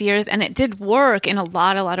years, and it did work in a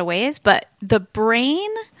lot of ways, but the brain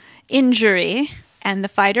injury and the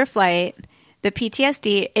fight or flight, the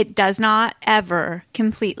PTSD, it does not ever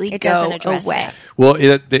completely go away.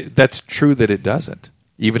 Well, that's true that it doesn't.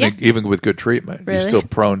 Even with good treatment, really? You're still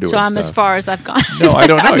prone to it. So I'm as far as I've gone. No, I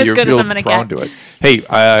don't know. I'm as You're good as I'm going to prone get. to it.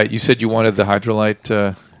 Hey, you said you wanted the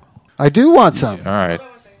Hydrolite. I do want some. All right.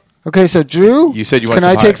 Okay, so Drew, you said you want. Can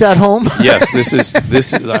I take that home? Yes,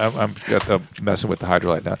 this is. I'm messing with the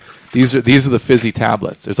Hydrolite now. These are the fizzy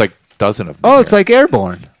tablets. There's like a dozen of them. Oh, it's like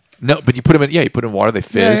Airborne. No, but you put them in. Yeah, you put them in water. They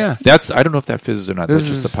fizz. Yeah. I don't know if that fizzes or not. That's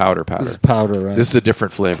just the powder. This is powder, right? This is a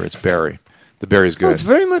different flavor. It's berry. The berry's good. Oh, it's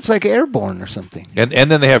very much like Airborne or something. And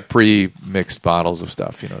then they have pre-mixed bottles of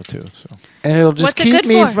stuff, too. So. And it'll just keep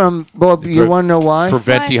me from. Well, you want to know why?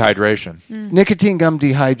 Prevent dehydration. Nicotine gum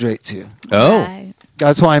dehydrates you. Oh. Right.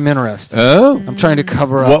 That's why I'm interested. Oh. I'm trying to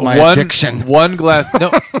cover up my addiction. One glass. No,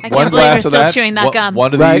 one believe glass you're of still that. chewing that gum.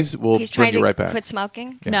 One of Right. these will He's bring trying you to right back. quit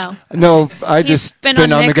smoking. No. No, I He's just been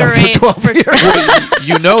been on on the gun for Nicorette 12 for- years.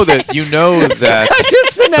 You know that. I'm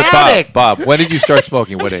just an But addict. Bob, when did you start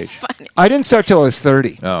smoking? What age? I didn't start till I was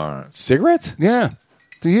 30. Oh, all right. Cigarettes? Yeah.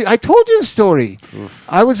 I told you the story.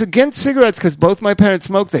 I was against cigarettes because both my parents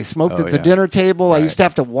smoked. They smoked Oh, at the yeah. dinner table. I Right. used to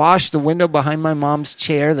have to wash the window behind my mom's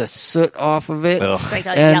chair, the soot off of it. Ugh. It's like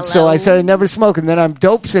a And so I yellow- said I never smoke. And then I'm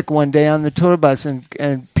dope sick one day on the tour bus, and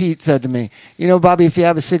Pete said to me, Bobby, if you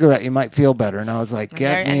have a cigarette, you might feel better. And I was like,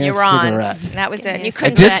 get and me you a were on. cigarette. That was it. You I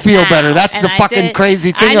couldn't did do that feel now. better. That's And the I fucking did-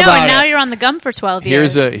 crazy thing I know, about and now it. you're on the gum for 12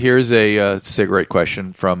 years. Here's a cigarette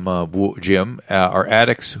question from Jim. Are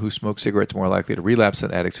addicts who smoke cigarettes more likely to relapse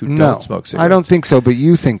than addicts who No, don't smoke cigarettes? I don't think so, but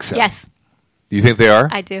you think so. Yes, You think they are?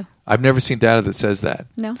 I do. I've never seen data that says that.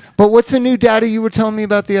 No. But what's the new data you were telling me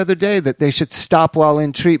about the other day that they should stop while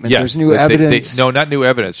in treatment? Yes, There's new that evidence. no, not new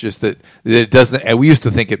evidence. Just that it doesn't. And we used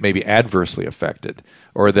to think it may be adversely affected,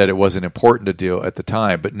 or that it wasn't important to deal at the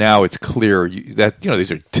time. But now it's clear that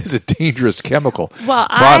this is a dangerous chemical. Well,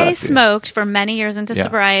 I product. smoked for many years into Yeah.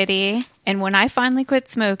 sobriety, and when I finally quit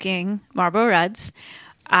smoking Marlboro Reds,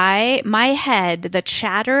 my head, the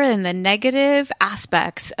chatter and the negative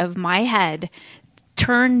aspects of my head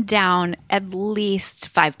turned down at least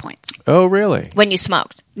 5 points. Oh, really? When you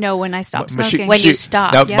smoked. No, when I stopped But smoking. When you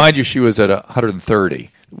stopped. Now, Yeah. mind you, she was at 130.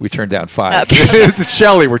 We turned down 5. It's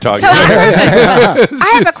Shelley we're talking So about.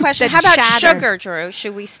 I have a question. The How about chatter. sugar, Drew?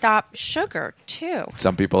 Should we stop sugar too?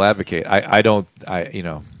 Some people advocate. I don't.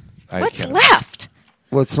 What's can't- left?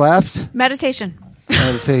 What's left? Meditation.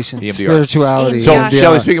 Meditation, EMDR. spirituality. So, Yeah.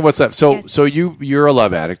 Shelley, speaking of what's left, so Yes. so you're a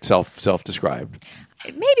love addict, self-described.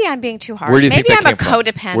 Maybe I'm being too harsh. Where do you think Maybe that I'm a came from?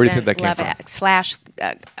 codependent Where do you think that came love from? addict slash.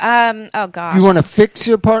 Oh gosh. You want to fix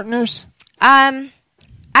your partners?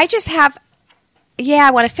 I just have. Yeah,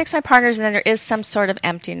 I want to fix my partners, and then there is some sort of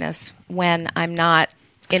emptiness when I'm not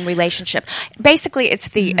in relationship. Basically, it's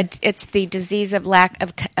the disease of lack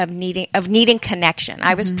of needing connection.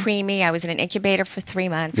 I was preemie. I was in an incubator for 3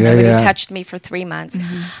 months. Yeah, Nobody yeah. touched me for 3 months.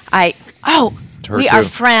 Her We too. are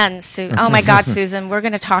friends. Oh my God, Susan, we're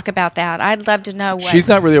going to talk about that. I'd love to know what. She's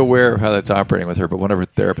not really aware of how that's operating with her, but one of her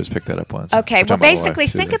therapists picked that up once. Okay, We're well, talking about my basically,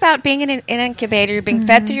 wife, think Susan. about being in an incubator. You're being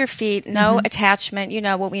fed through your feet, no attachment. You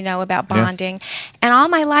know what we know about bonding. And all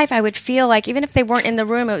my life, I would feel like, even if they weren't in the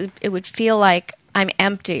room, it would feel like I'm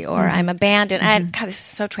empty or I'm abandoned. God, this is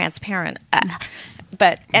so transparent.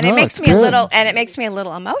 But No, it makes it's me good. it makes me a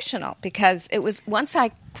little emotional because it was once I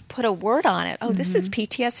put a word on it. Oh, this is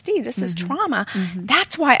PTSD. This is trauma.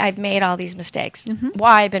 That's why I've made all these mistakes.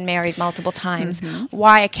 Why I've been married multiple times.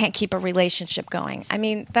 Why I can't keep a relationship going. I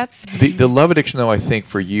mean, that's The love addiction, though, I think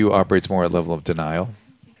for you operates more at a level of denial.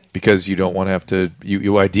 Because you don't want to have to,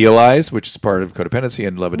 you idealize, which is part of codependency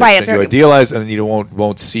and love addiction. Right, You idealize, and then you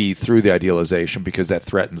won't see through the idealization because that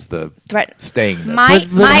threatens the staying. But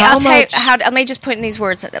how much- let me just put in these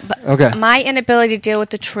words. Okay. My inability to deal with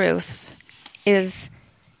the truth is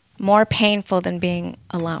more painful than being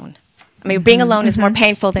alone. I mean, being alone is more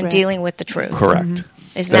painful than Right. dealing with the truth. Correct.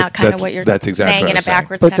 Isn't that kind of what you're that's exactly saying what in I'm a saying.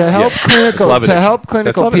 backwards But to kind of help Yeah. clinical It's love to help addiction.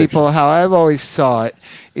 clinical That's love people, how I've always saw it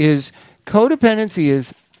is codependency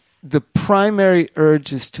is the primary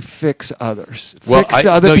urge is to fix others, Well, fix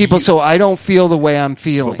other no, people, you- so I don't feel the way I'm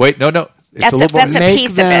feeling. Wait, no. It's That's a little more. that's a Make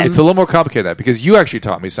piece them- of it. It's a little more complicated than that because you actually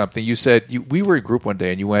taught me something. You said we were in group one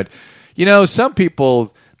day and you went, some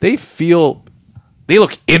people they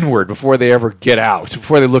look inward before they ever get out,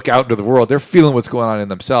 before they look out into the world. They're feeling what's going on in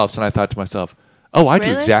themselves. And I thought to myself, oh, I do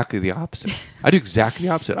Really? exactly the opposite. I do exactly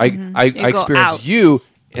the opposite. I go experience out. you,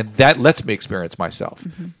 and that lets me experience myself.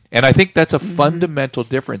 And I think that's a fundamental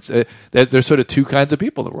difference. There's sort of two kinds of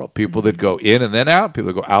people in the world: people that go in and then out,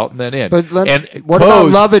 people that go out and then in. But and what about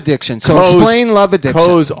love addiction? So explain love addiction.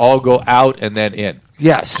 Co's all go out and then in.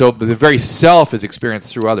 Yes. So the very self is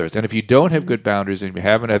experienced through others. And if you don't have good boundaries and you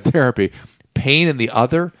haven't had therapy, pain in the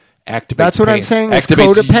other activates That's what pain. I'm saying is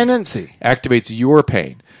Activates- codependency. Activates your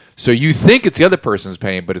pain. So you think it's the other person's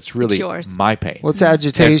pain, but it's really It's yours. my pain. What's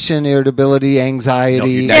agitation, irritability, No,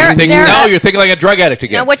 anxiety? you're thinking like a drug addict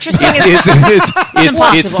again. No, what you're saying is it's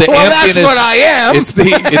the Well, that's emptiness. what I am. It's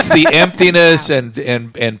the emptiness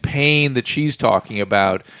and pain that she's talking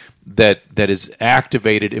about that is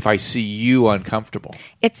activated if I see you uncomfortable.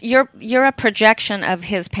 it's you're a projection of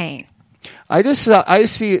his pain. I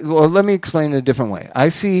see. Well, let me explain it a different way. I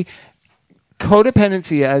see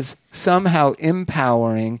codependency as somehow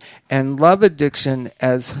empowering, and love addiction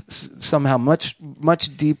as somehow much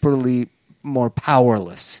deeperly more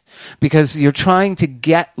powerless, because you're trying to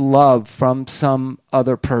get love from some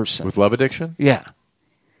other person. With love addiction? Yeah.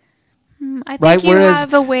 I think Right, you whereas-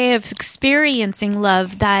 have a way of experiencing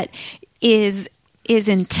love that is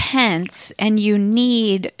intense, and you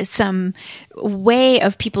need some way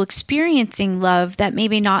of people experiencing love that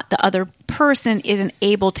maybe not the other person isn't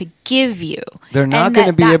able to give you. They're not And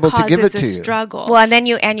gonna be that able to give it causes to a you. struggle. Well, and then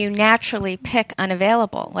you naturally pick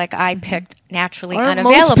unavailable. Like I picked naturally Aren't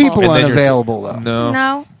unavailable. most people And then you're unavailable, though?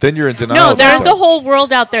 No. Then you're in denial. no, about there's that. a whole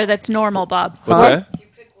world out there that's normal, Bob. What's that?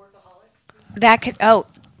 That could. Oh,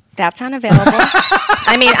 that's unavailable.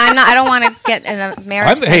 I mean, I don't want to get in a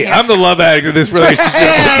marriage. thing here. I'm the love addict in this relationship.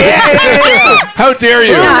 How dare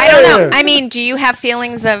you? No, I don't know. I mean, do you have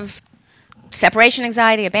feelings of separation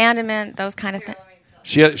anxiety, abandonment, those kind of things?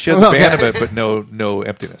 She has Okay. abandonment, but no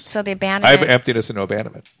emptiness. So the I have abandonment. emptiness and no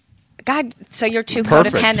abandonment. God, so you're two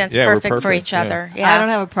Perfect. codependents, Yeah, we're perfect for perfect, each yeah. other. Yeah. I don't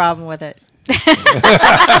have a problem with it.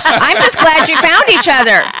 I'm just glad you found each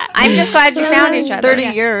other. I'm just glad you found each other. 30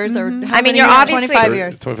 Yeah. years or how I mean, many you're years? obviously- 25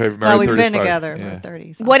 years. 25, married Well, we've 35. been together Yeah. for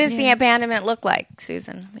 30. What does the abandonment look like,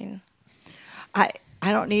 Susan? I mean,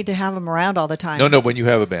 I don't need to have them around all the time. No, when you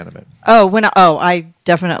have abandonment. I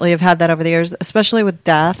definitely have had that over the years, especially with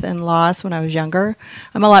death and loss when I was younger.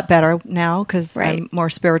 I'm a lot better now because Right. I'm more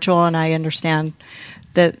spiritual and I understand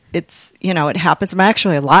that it's, it happens. I'm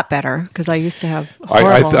actually a lot better because I used to have horrible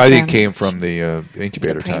I think it abandonment. came from the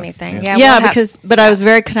incubator the preemie time. thing. Yeah. Yeah, we'll have- but I was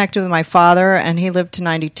very connected with my father, and he lived to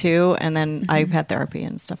 92, and then Mm-hmm. I had therapy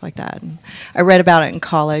and stuff like that. And I read about it in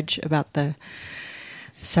college about the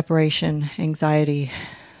separation anxiety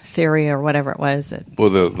theory or whatever it was. Well,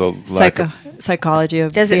 the lack of Psychology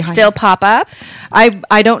of Does it behind- still pop up?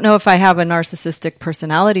 I don't know if I have a narcissistic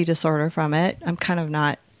personality disorder from it. I'm kind of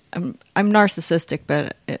not. I'm narcissistic,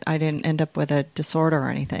 but I didn't end up with a disorder or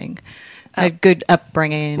anything. I had good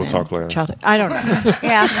upbringing. We'll and talk later. childhood. I don't know.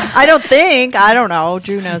 Yeah. I don't think. I don't know.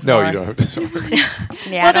 Drew knows no, more. you don't have disorder. Yeah,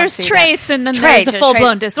 Well, I don't there's see traits, and then Traits, there's a full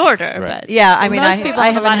blown traits. disorder. Right. But Yeah, I mean, most people I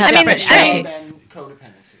have a haven't lot had of I mean, different I mean- traits.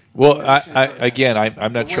 Well,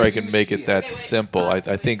 I'm not sure I can make it that simple. I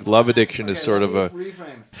think love addiction is sort of a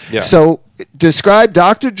yeah. So, describe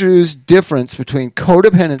Dr. Drew's difference between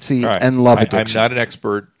codependency All right. and love I'm addiction. not an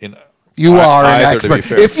expert in. You are an either, to be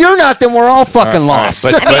expert. fair. If you're not, then we're all fucking All right, lost.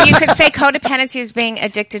 but- I mean, you could say codependency is being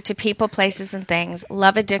addicted to people, places, and things.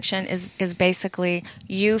 Love addiction is basically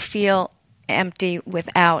you feel empty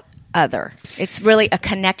without other. It's really a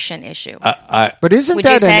connection issue. But isn't Would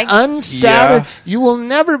you that say? an Yeah. You will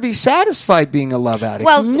never be satisfied being a love addict.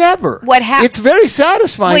 Well, never. what hap- It's very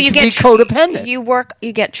satisfying to be codependent.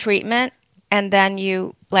 You get treatment, and then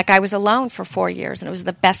I was alone for 4 years, and it was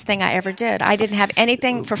the best thing I ever did. I didn't have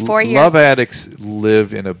anything for 4 years. Love addicts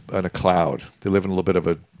live in a cloud. They live in a little bit of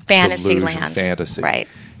a Fantasy delusion, land. fantasy, Right.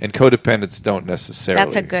 And codependents don't necessarily.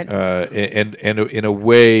 That's a good- and in a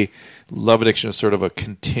way, love addiction is sort of a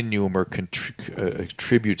continuum or a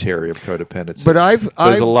tributary of codependency. But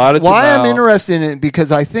there's a lot of why I'm denial. interested in it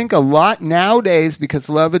because I think a lot nowadays, because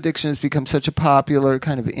love addiction has become such a popular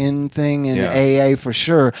kind of in thing in Yeah. AA for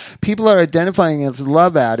sure. People are identifying as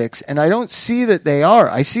love addicts, and I don't see that they are.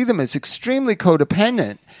 I see them as extremely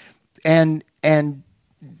codependent, and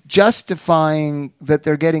justifying that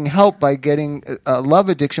they're getting help by getting a love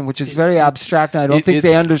addiction, which is very abstract, and I don't think they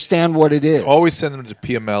it's- understand what it is. Always send them to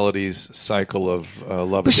Pia Melody's cycle of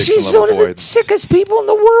love but addiction, she's love one of the avoidance. sickest people in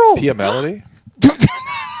the world. Pia Melody?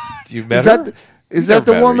 You met Is her? that is You've that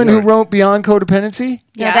the never met her. woman You who know- wrote Beyond Codependency?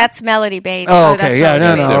 Yeah, that's Melody Beatty. Oh, that's okay, yeah,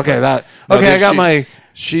 Melody no, Beatty. okay, that. No, Okay, I got she- my.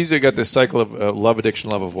 She's got this cycle of love addiction,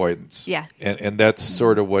 love avoidance. Yeah. And that's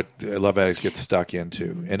sort of what love addicts get stuck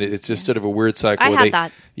into. And it's just sort of a weird cycle I where had they,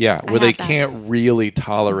 that. yeah, I where they had that. can't really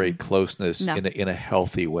tolerate closeness No. in a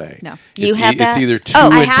healthy way. No. You it's, had that? It's either too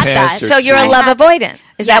Oh, I had intense that. or So you're too- a love had- avoidant.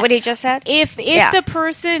 Is Yeah. that what he just said? If Yeah. the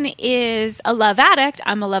person is a love addict,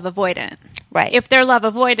 I'm a love avoidant. Right. If they're love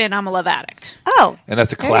avoidant, I'm a love addict. Oh. And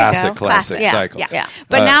that's a There you classic go. Yeah, cycle. Yeah.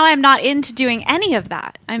 But now I'm not into doing any of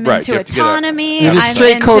that. I'm Right, into you have to get out. autonomy. You're just I'm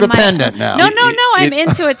straight into codependent now. No, I'm It-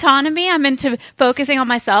 into autonomy. I'm into focusing on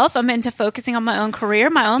myself. I'm into focusing on my own career,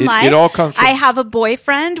 my own It- life. it all comes from- I have a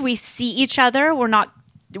boyfriend. We see each other. We're not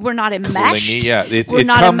enmeshed. Clingy, yeah. We're It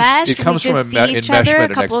not comes- enmeshed. it comes we from just a see each enmeshment other a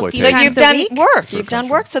and couple of few So exploitation. you've times a done week. work. You've done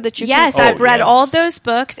work so that you Yes, can. I've read yes. all those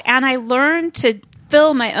books, and I learned to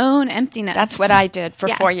fill my own emptiness. That's what I did for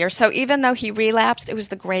Yeah. 4 years. So even though he relapsed, it was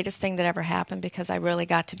the greatest thing that ever happened because I really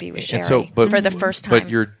got to be with Sherry And so, but, for the first time. But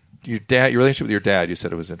your dad, your relationship with your dad, you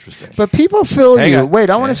said it was interesting. But people fill Hang you. on. Wait,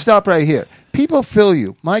 I want to Yeah. stop right here. People fill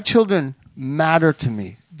you. My children matter to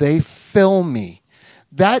me. They fill me.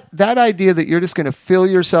 That idea that you're just going to fill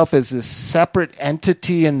yourself as this separate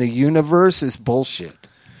entity in the universe is bullshit.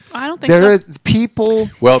 I don't think There so. are people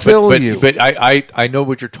Well, fill but you. but I know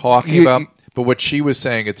what you're talking You- about. But what she was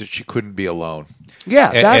saying is that she couldn't be alone.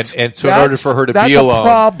 Yeah, and so in order for her to be alone, that's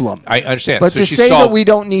a problem. I understand. But so to say that we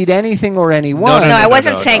don't need anything or anyone. No, I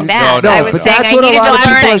wasn't saying that. No, I was but saying that's I what a needed lot to of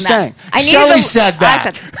people learn. are saying. I needed Shelley to- said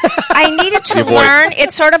that. I needed to You avoid- learn.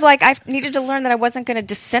 It's sort of like I needed to learn that I wasn't going to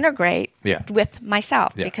disintegrate with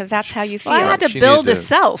myself because that's how you feel. Well, I had to She build needed a to-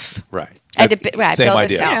 self. Right. I had to Same build a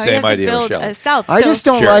idea. self. You Same have to idea with build Shelley. a self. I just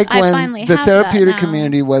don't like I when finally the have therapeutic that now.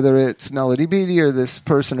 community, whether it's Melody Beattie or this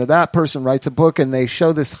person or that person, writes a book and they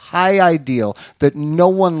show this high ideal that no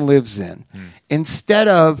one lives in. Instead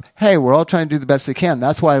of, hey, we're all trying to do the best we can.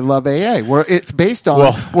 That's why I love AA. It's based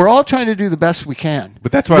on we're all trying to do the best we can.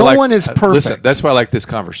 But that's why no I like, one is perfect. Listen, that's why I like this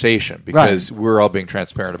conversation because we're all being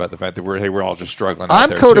transparent about the fact that we're all just struggling. I'm out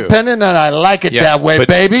there codependent and I like it that way,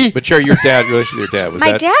 baby. But Sherry, your relationship with your dad was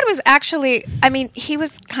My dad was actually, I mean, he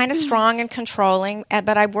was kind of strong and controlling,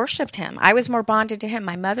 but I worshipped him. I was more bonded to him.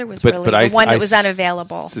 My mother was really the one that was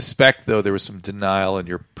unavailable. Suspect, though, there was some denial in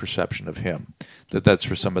your perception of him. That's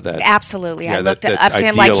for some of that. Absolutely. Yeah, I looked that up to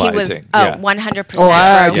him like he was idealizing. Yeah. 100%. Oh,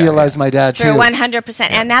 I true. idealize my dad too. True,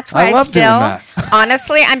 100%. And that's why I I love doing still, that.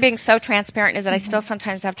 honestly, I'm being so transparent is that I still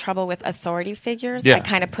sometimes have trouble with authority figures. Yeah. I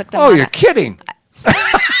kind of put them Oh, on you're kidding.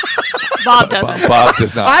 Bob doesn't. Bob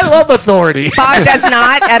does not. I love authority. Bob does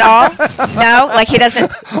not at all. No, like he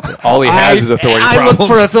doesn't. All he has is authority I problems. look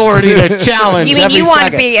for authority to challenge. You mean every you want to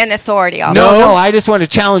second. be an authority? Also. No, I just want to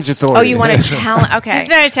challenge authority. Oh, you want to challenge? Okay. It's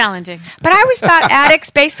very challenging. But I always thought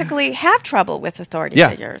addicts basically have trouble with authority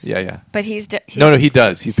figures. Yeah. But he's No, he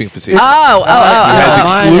does. He's being facetious. Oh. He has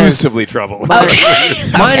Mine is- exclusively trouble with Mine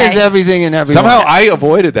Okay. is everything and everything. Somehow I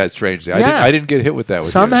avoided that strangely. Yeah. I didn't get hit with that.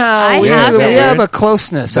 With Somehow I we have have, it. we have a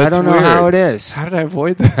closeness. I That's don't know weird. how it is. How did I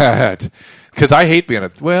avoid that? Because I hate being I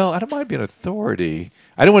don't mind being authority.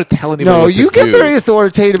 I don't want to tell anybody. No, what you to get do. very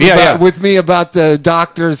authoritative Yeah. with me about the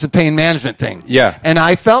doctors, the pain management thing. Yeah. And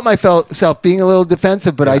I felt myself being a little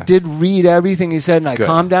defensive, but I did read everything he said, and I Good.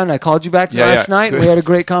 calmed down. And I called you back Yeah, last yeah. night, and Good. we had a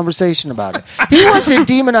great conversation about it. He wants to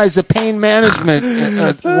demonize the pain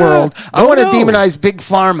management world. I want to no. demonize Big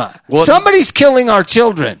Pharma. Well- Somebody's killing our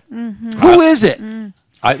children. Who is it?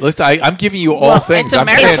 Listen, I'm giving you all Well, things. it's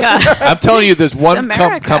America. I'm telling you, there's one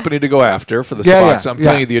America. company to go after for the Yeah, Subox. yeah, I'm yeah.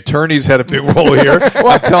 telling you, the attorneys had a big role here.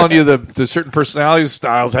 I'm telling you, the certain personality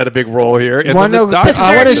styles had a big role here. And One then the of- doctors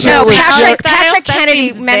I wanna had share No, with- Patrick That Kennedy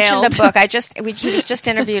means mentioned veiled. a book. He was just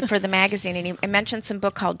interviewed for the magazine, and he mentioned some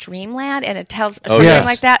book called Dreamland, and it tells or something Yes.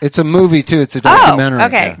 like that. It's a movie, too. It's a Oh, documentary.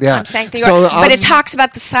 okay. Yeah. I'm saying So, but it talks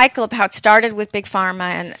about the cycle of how it started with Big Pharma,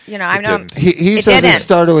 and I know didn't. He it says didn't. it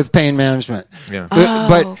started with pain management. Yeah.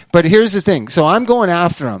 But here's the thing. So I'm going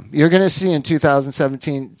after him. You're going to see in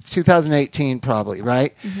 2018 probably,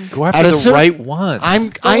 right? Go after At a the certain- right ones. I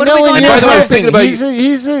what are know, we and going you're after? By the way, I was helping. thinking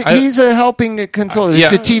about He's a helping consultant.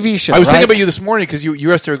 Yeah. It's a TV show. I was right? thinking about you this morning because you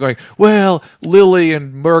were there going, well, Lilly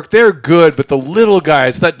and Merck, they're good, but the little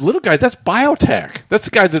guys, that's biotech. That's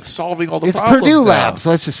the guys that's solving all the It's problems Purdue now. Labs.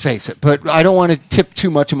 Let's just face it. But I don't want to tip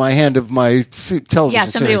too much of my hand of my television. Yeah,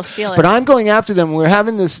 somebody series. will steal it. But I'm going after them. We're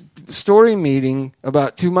having this story meeting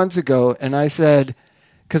about 2 months ago, and I said,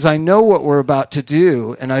 because I know what we're about to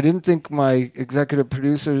do, and I didn't think my executive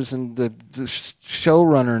producers and the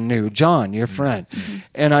showrunner knew. John, your friend.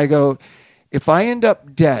 And I go, if I end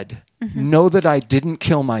up dead, know that I didn't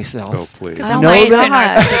kill myself. Oh, please. Because I I'm know way too that.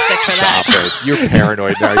 narcissistic for that. Stop it. You're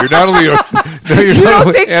paranoid now. You're not only You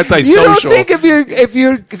don't think antisocial. if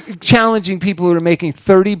you're challenging people who are making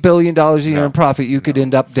 $30 billion a year in profit, you could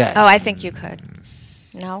end up dead. Oh, I think you could.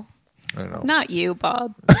 No. I don't know. Not you,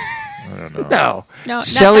 Bob. No. No,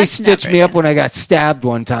 Shelley that's stitched never me up gonna- when I got stabbed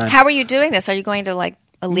one time. How are you doing this? Are you going to like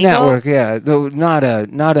a legal Network, yeah. Though not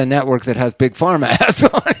a network that has Big Pharma ads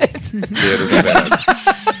on it. Yeah, it'll be bad.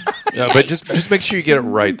 No, but just make sure you get it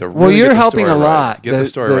right. Though. Well, Really you're get the helping story a lot. Right. Get the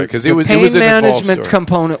story right because the it was pain an involved management story.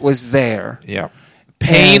 component was there. Yeah.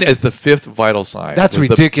 Pain And- as the fifth vital sign. That's was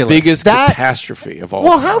ridiculous. The biggest That- catastrophe of all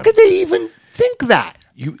Well, time. how could they even think that?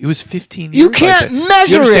 It was 15 years. You like can't that.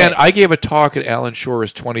 measure You understand? it. I gave a talk at Alan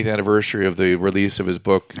Shore's 20th anniversary of the release of his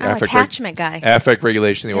book, attachment guy. Affect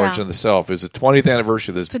Regulation, The Origin Yeah. of the Self. It was the 20th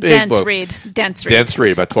anniversary of this It's a big dense book. read. Dense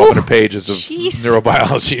read. About 1,200 pages of Jeez.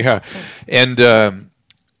 neurobiology. Yeah.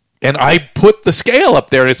 And I put the scale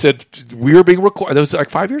up there and I said, we are being recorded. That was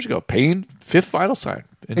like 5 years ago. Pain, fifth vital sign.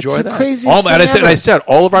 Enjoy It's the that. craziest And thing I ever. said,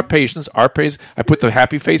 all of our patients, I put the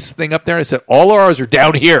happy face thing up there. And I said, all of ours are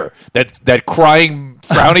down here. That crying,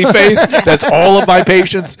 frowny face, that's all of my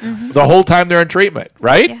patients the whole time they're in treatment,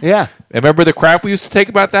 right? Yeah. And remember the crap we used to take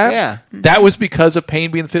about that? Yeah. That was because of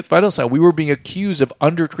pain being the fifth vital sign. We were being accused of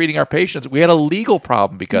undertreating our patients. We had a legal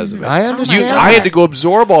problem because of it. I understand I had that. to go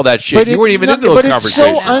absorb all that shit. But You weren't it's even not- into those but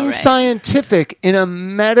conversations. it's so unscientific in a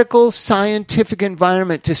medical scientific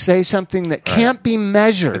environment to say something that can't be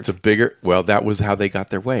measured. It's a bigger. Well, that was how they got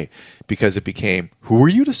their way because it became. Who are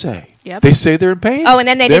you to say? Yep. They say they're in pain. Oh, and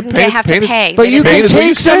then they Their didn't pain- have to pain is- pay. But They you didn't- Pain can is what take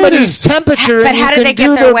you say it somebody's is. temperature But and how you did they can get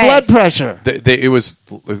do their their way? blood pressure.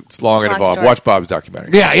 It's long and Long involved. story. Watch Bob's documentary.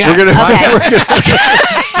 Yeah, yeah. We're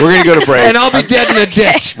gonna go to break. And I'll be dead in a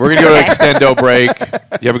ditch. We're gonna go to extendo break.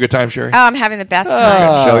 You have a good time, Sherry? Oh, I'm having the best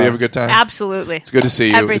time. Shelley, you have a good time? Absolutely. It's good to see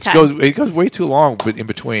you. Every It time. goes way too long, but in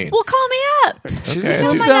between. Well, call me up. She Okay. just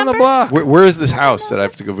Dude. lives down the block. Where is this house that I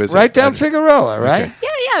have to go visit? Right down Figueroa, right? Okay.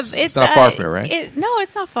 Yeah. It's not far from here, right? No,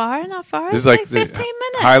 it's not far. Not far. This It's is like 15 the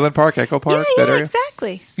minutes. Highland Park, Echo Park, Yeah, that area?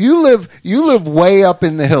 exactly. You live way up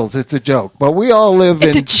in the hills. It's a joke, but we all live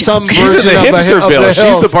It's in a joke. some She's in version the of the hipsterville. She's the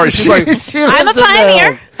hills. part- she's like- She I'm a lives in the pioneer.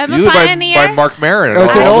 hills. I'm You a live pioneer. by Mark Maron.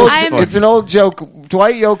 It's an old. I'm- It's an old joke.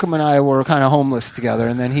 Dwight Yoakam and I were kind of homeless together,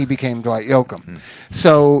 and then he became Dwight Yoakam.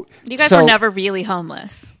 So You guys so, were never really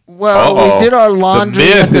homeless. Well, Uh-oh. we did our The laundry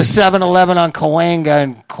myth at the is- 7-Eleven on Coanga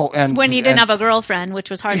and When you didn't have a girlfriend, which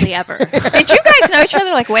was hardly ever. Did you guys know each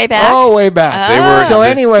other like way back? Oh, way back. They were. So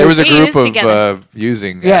anyway, there was a We group used of together.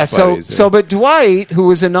 using. yeah. So buddies. but Dwight, who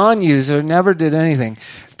was a non-user, never did anything.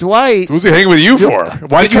 Dwight. Who's he hanging with you for?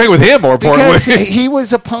 Why did you hang with him? More Because importantly, he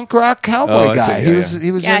was a punk rock cowboy Oh, I guy. see. He Yeah, was yeah.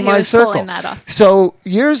 he was Yeah, in he my was circle. pulling that off. So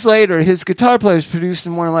years later, his guitar player is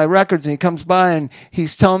producing one of my records, and he comes by and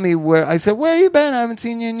he's telling me where. I said, "Where you been? I haven't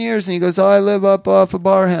seen you in years." And he goes, "Oh, I live up off of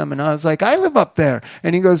Barham." And I was like, "I live up there."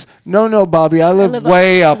 And he goes, "No, Bobby, I live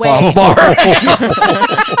way up way off Barham."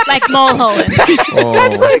 Like Mulholland.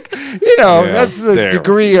 That's like Yeah, that's the there.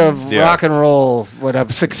 degree of Yeah. rock and roll,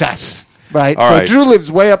 whatever success. Right. All So right. Drew lives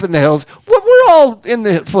way up in the hills. We're all in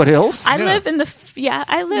the foothills. I live in the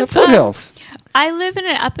I in live the foothills. I live in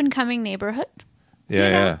an up and coming neighborhood. yeah,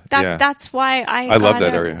 You know, yeah, yeah. That's why I love got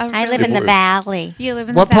that area. I live in the valley. You live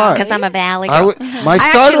in What the valley. part? Because I'm a valley I girl. w- my I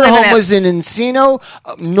actually starter live in home a- was in Encino,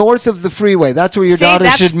 north of the freeway. That's where your See, daughter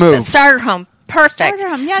that's should the move. starter home. Perfect. Starter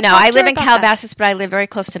home. Yeah, no, talk I to live her in about Calabasas, but I live very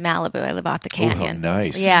close to Malibu. I live off the canyon.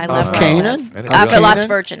 nice. Yeah, I love Of where I live. Canaan? I didn't Off know at Las Canaan?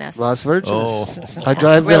 Virgenes. Las Virgenes. Oh. I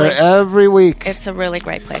drive Really? there every week. It's a really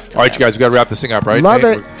great place to All right, live. you guys, we got to wrap this thing up, right? Love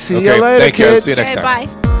Hey, it. See you okay, later, thank you. kids. See you next Okay, time.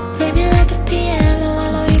 bye. Play me like a piano,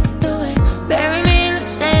 I know you can do it. Bury me in the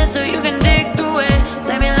sand so you can dig through it.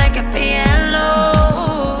 Play me like a piano.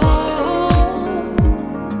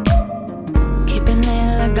 Keeping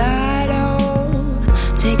it legato,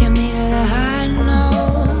 taking me to the high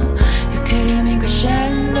note. You could hear me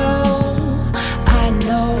crescendo. I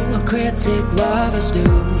know what cryptic lovers do.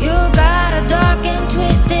 You got a dark and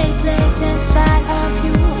twisted place inside of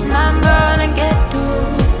you, and I'm gonna get through.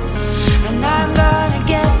 And I'm gonna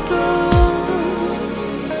get through.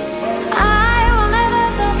 I will never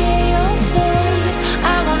forget your face.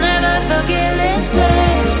 I will never forget this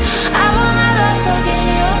place. I will never forget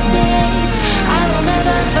your taste. I will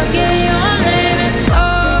never forget your name. It's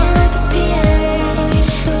all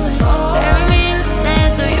bury me in the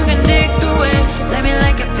sand so you can dig through it. Play me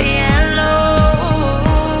like a piano.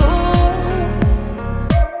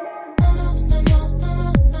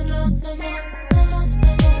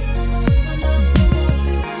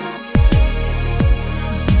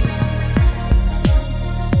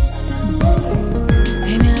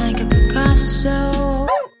 Paint me like a Picasso.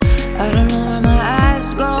 I don't know where my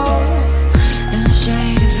eyes go. In the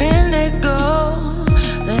shade of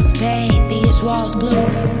indigo, let's paint these walls blue.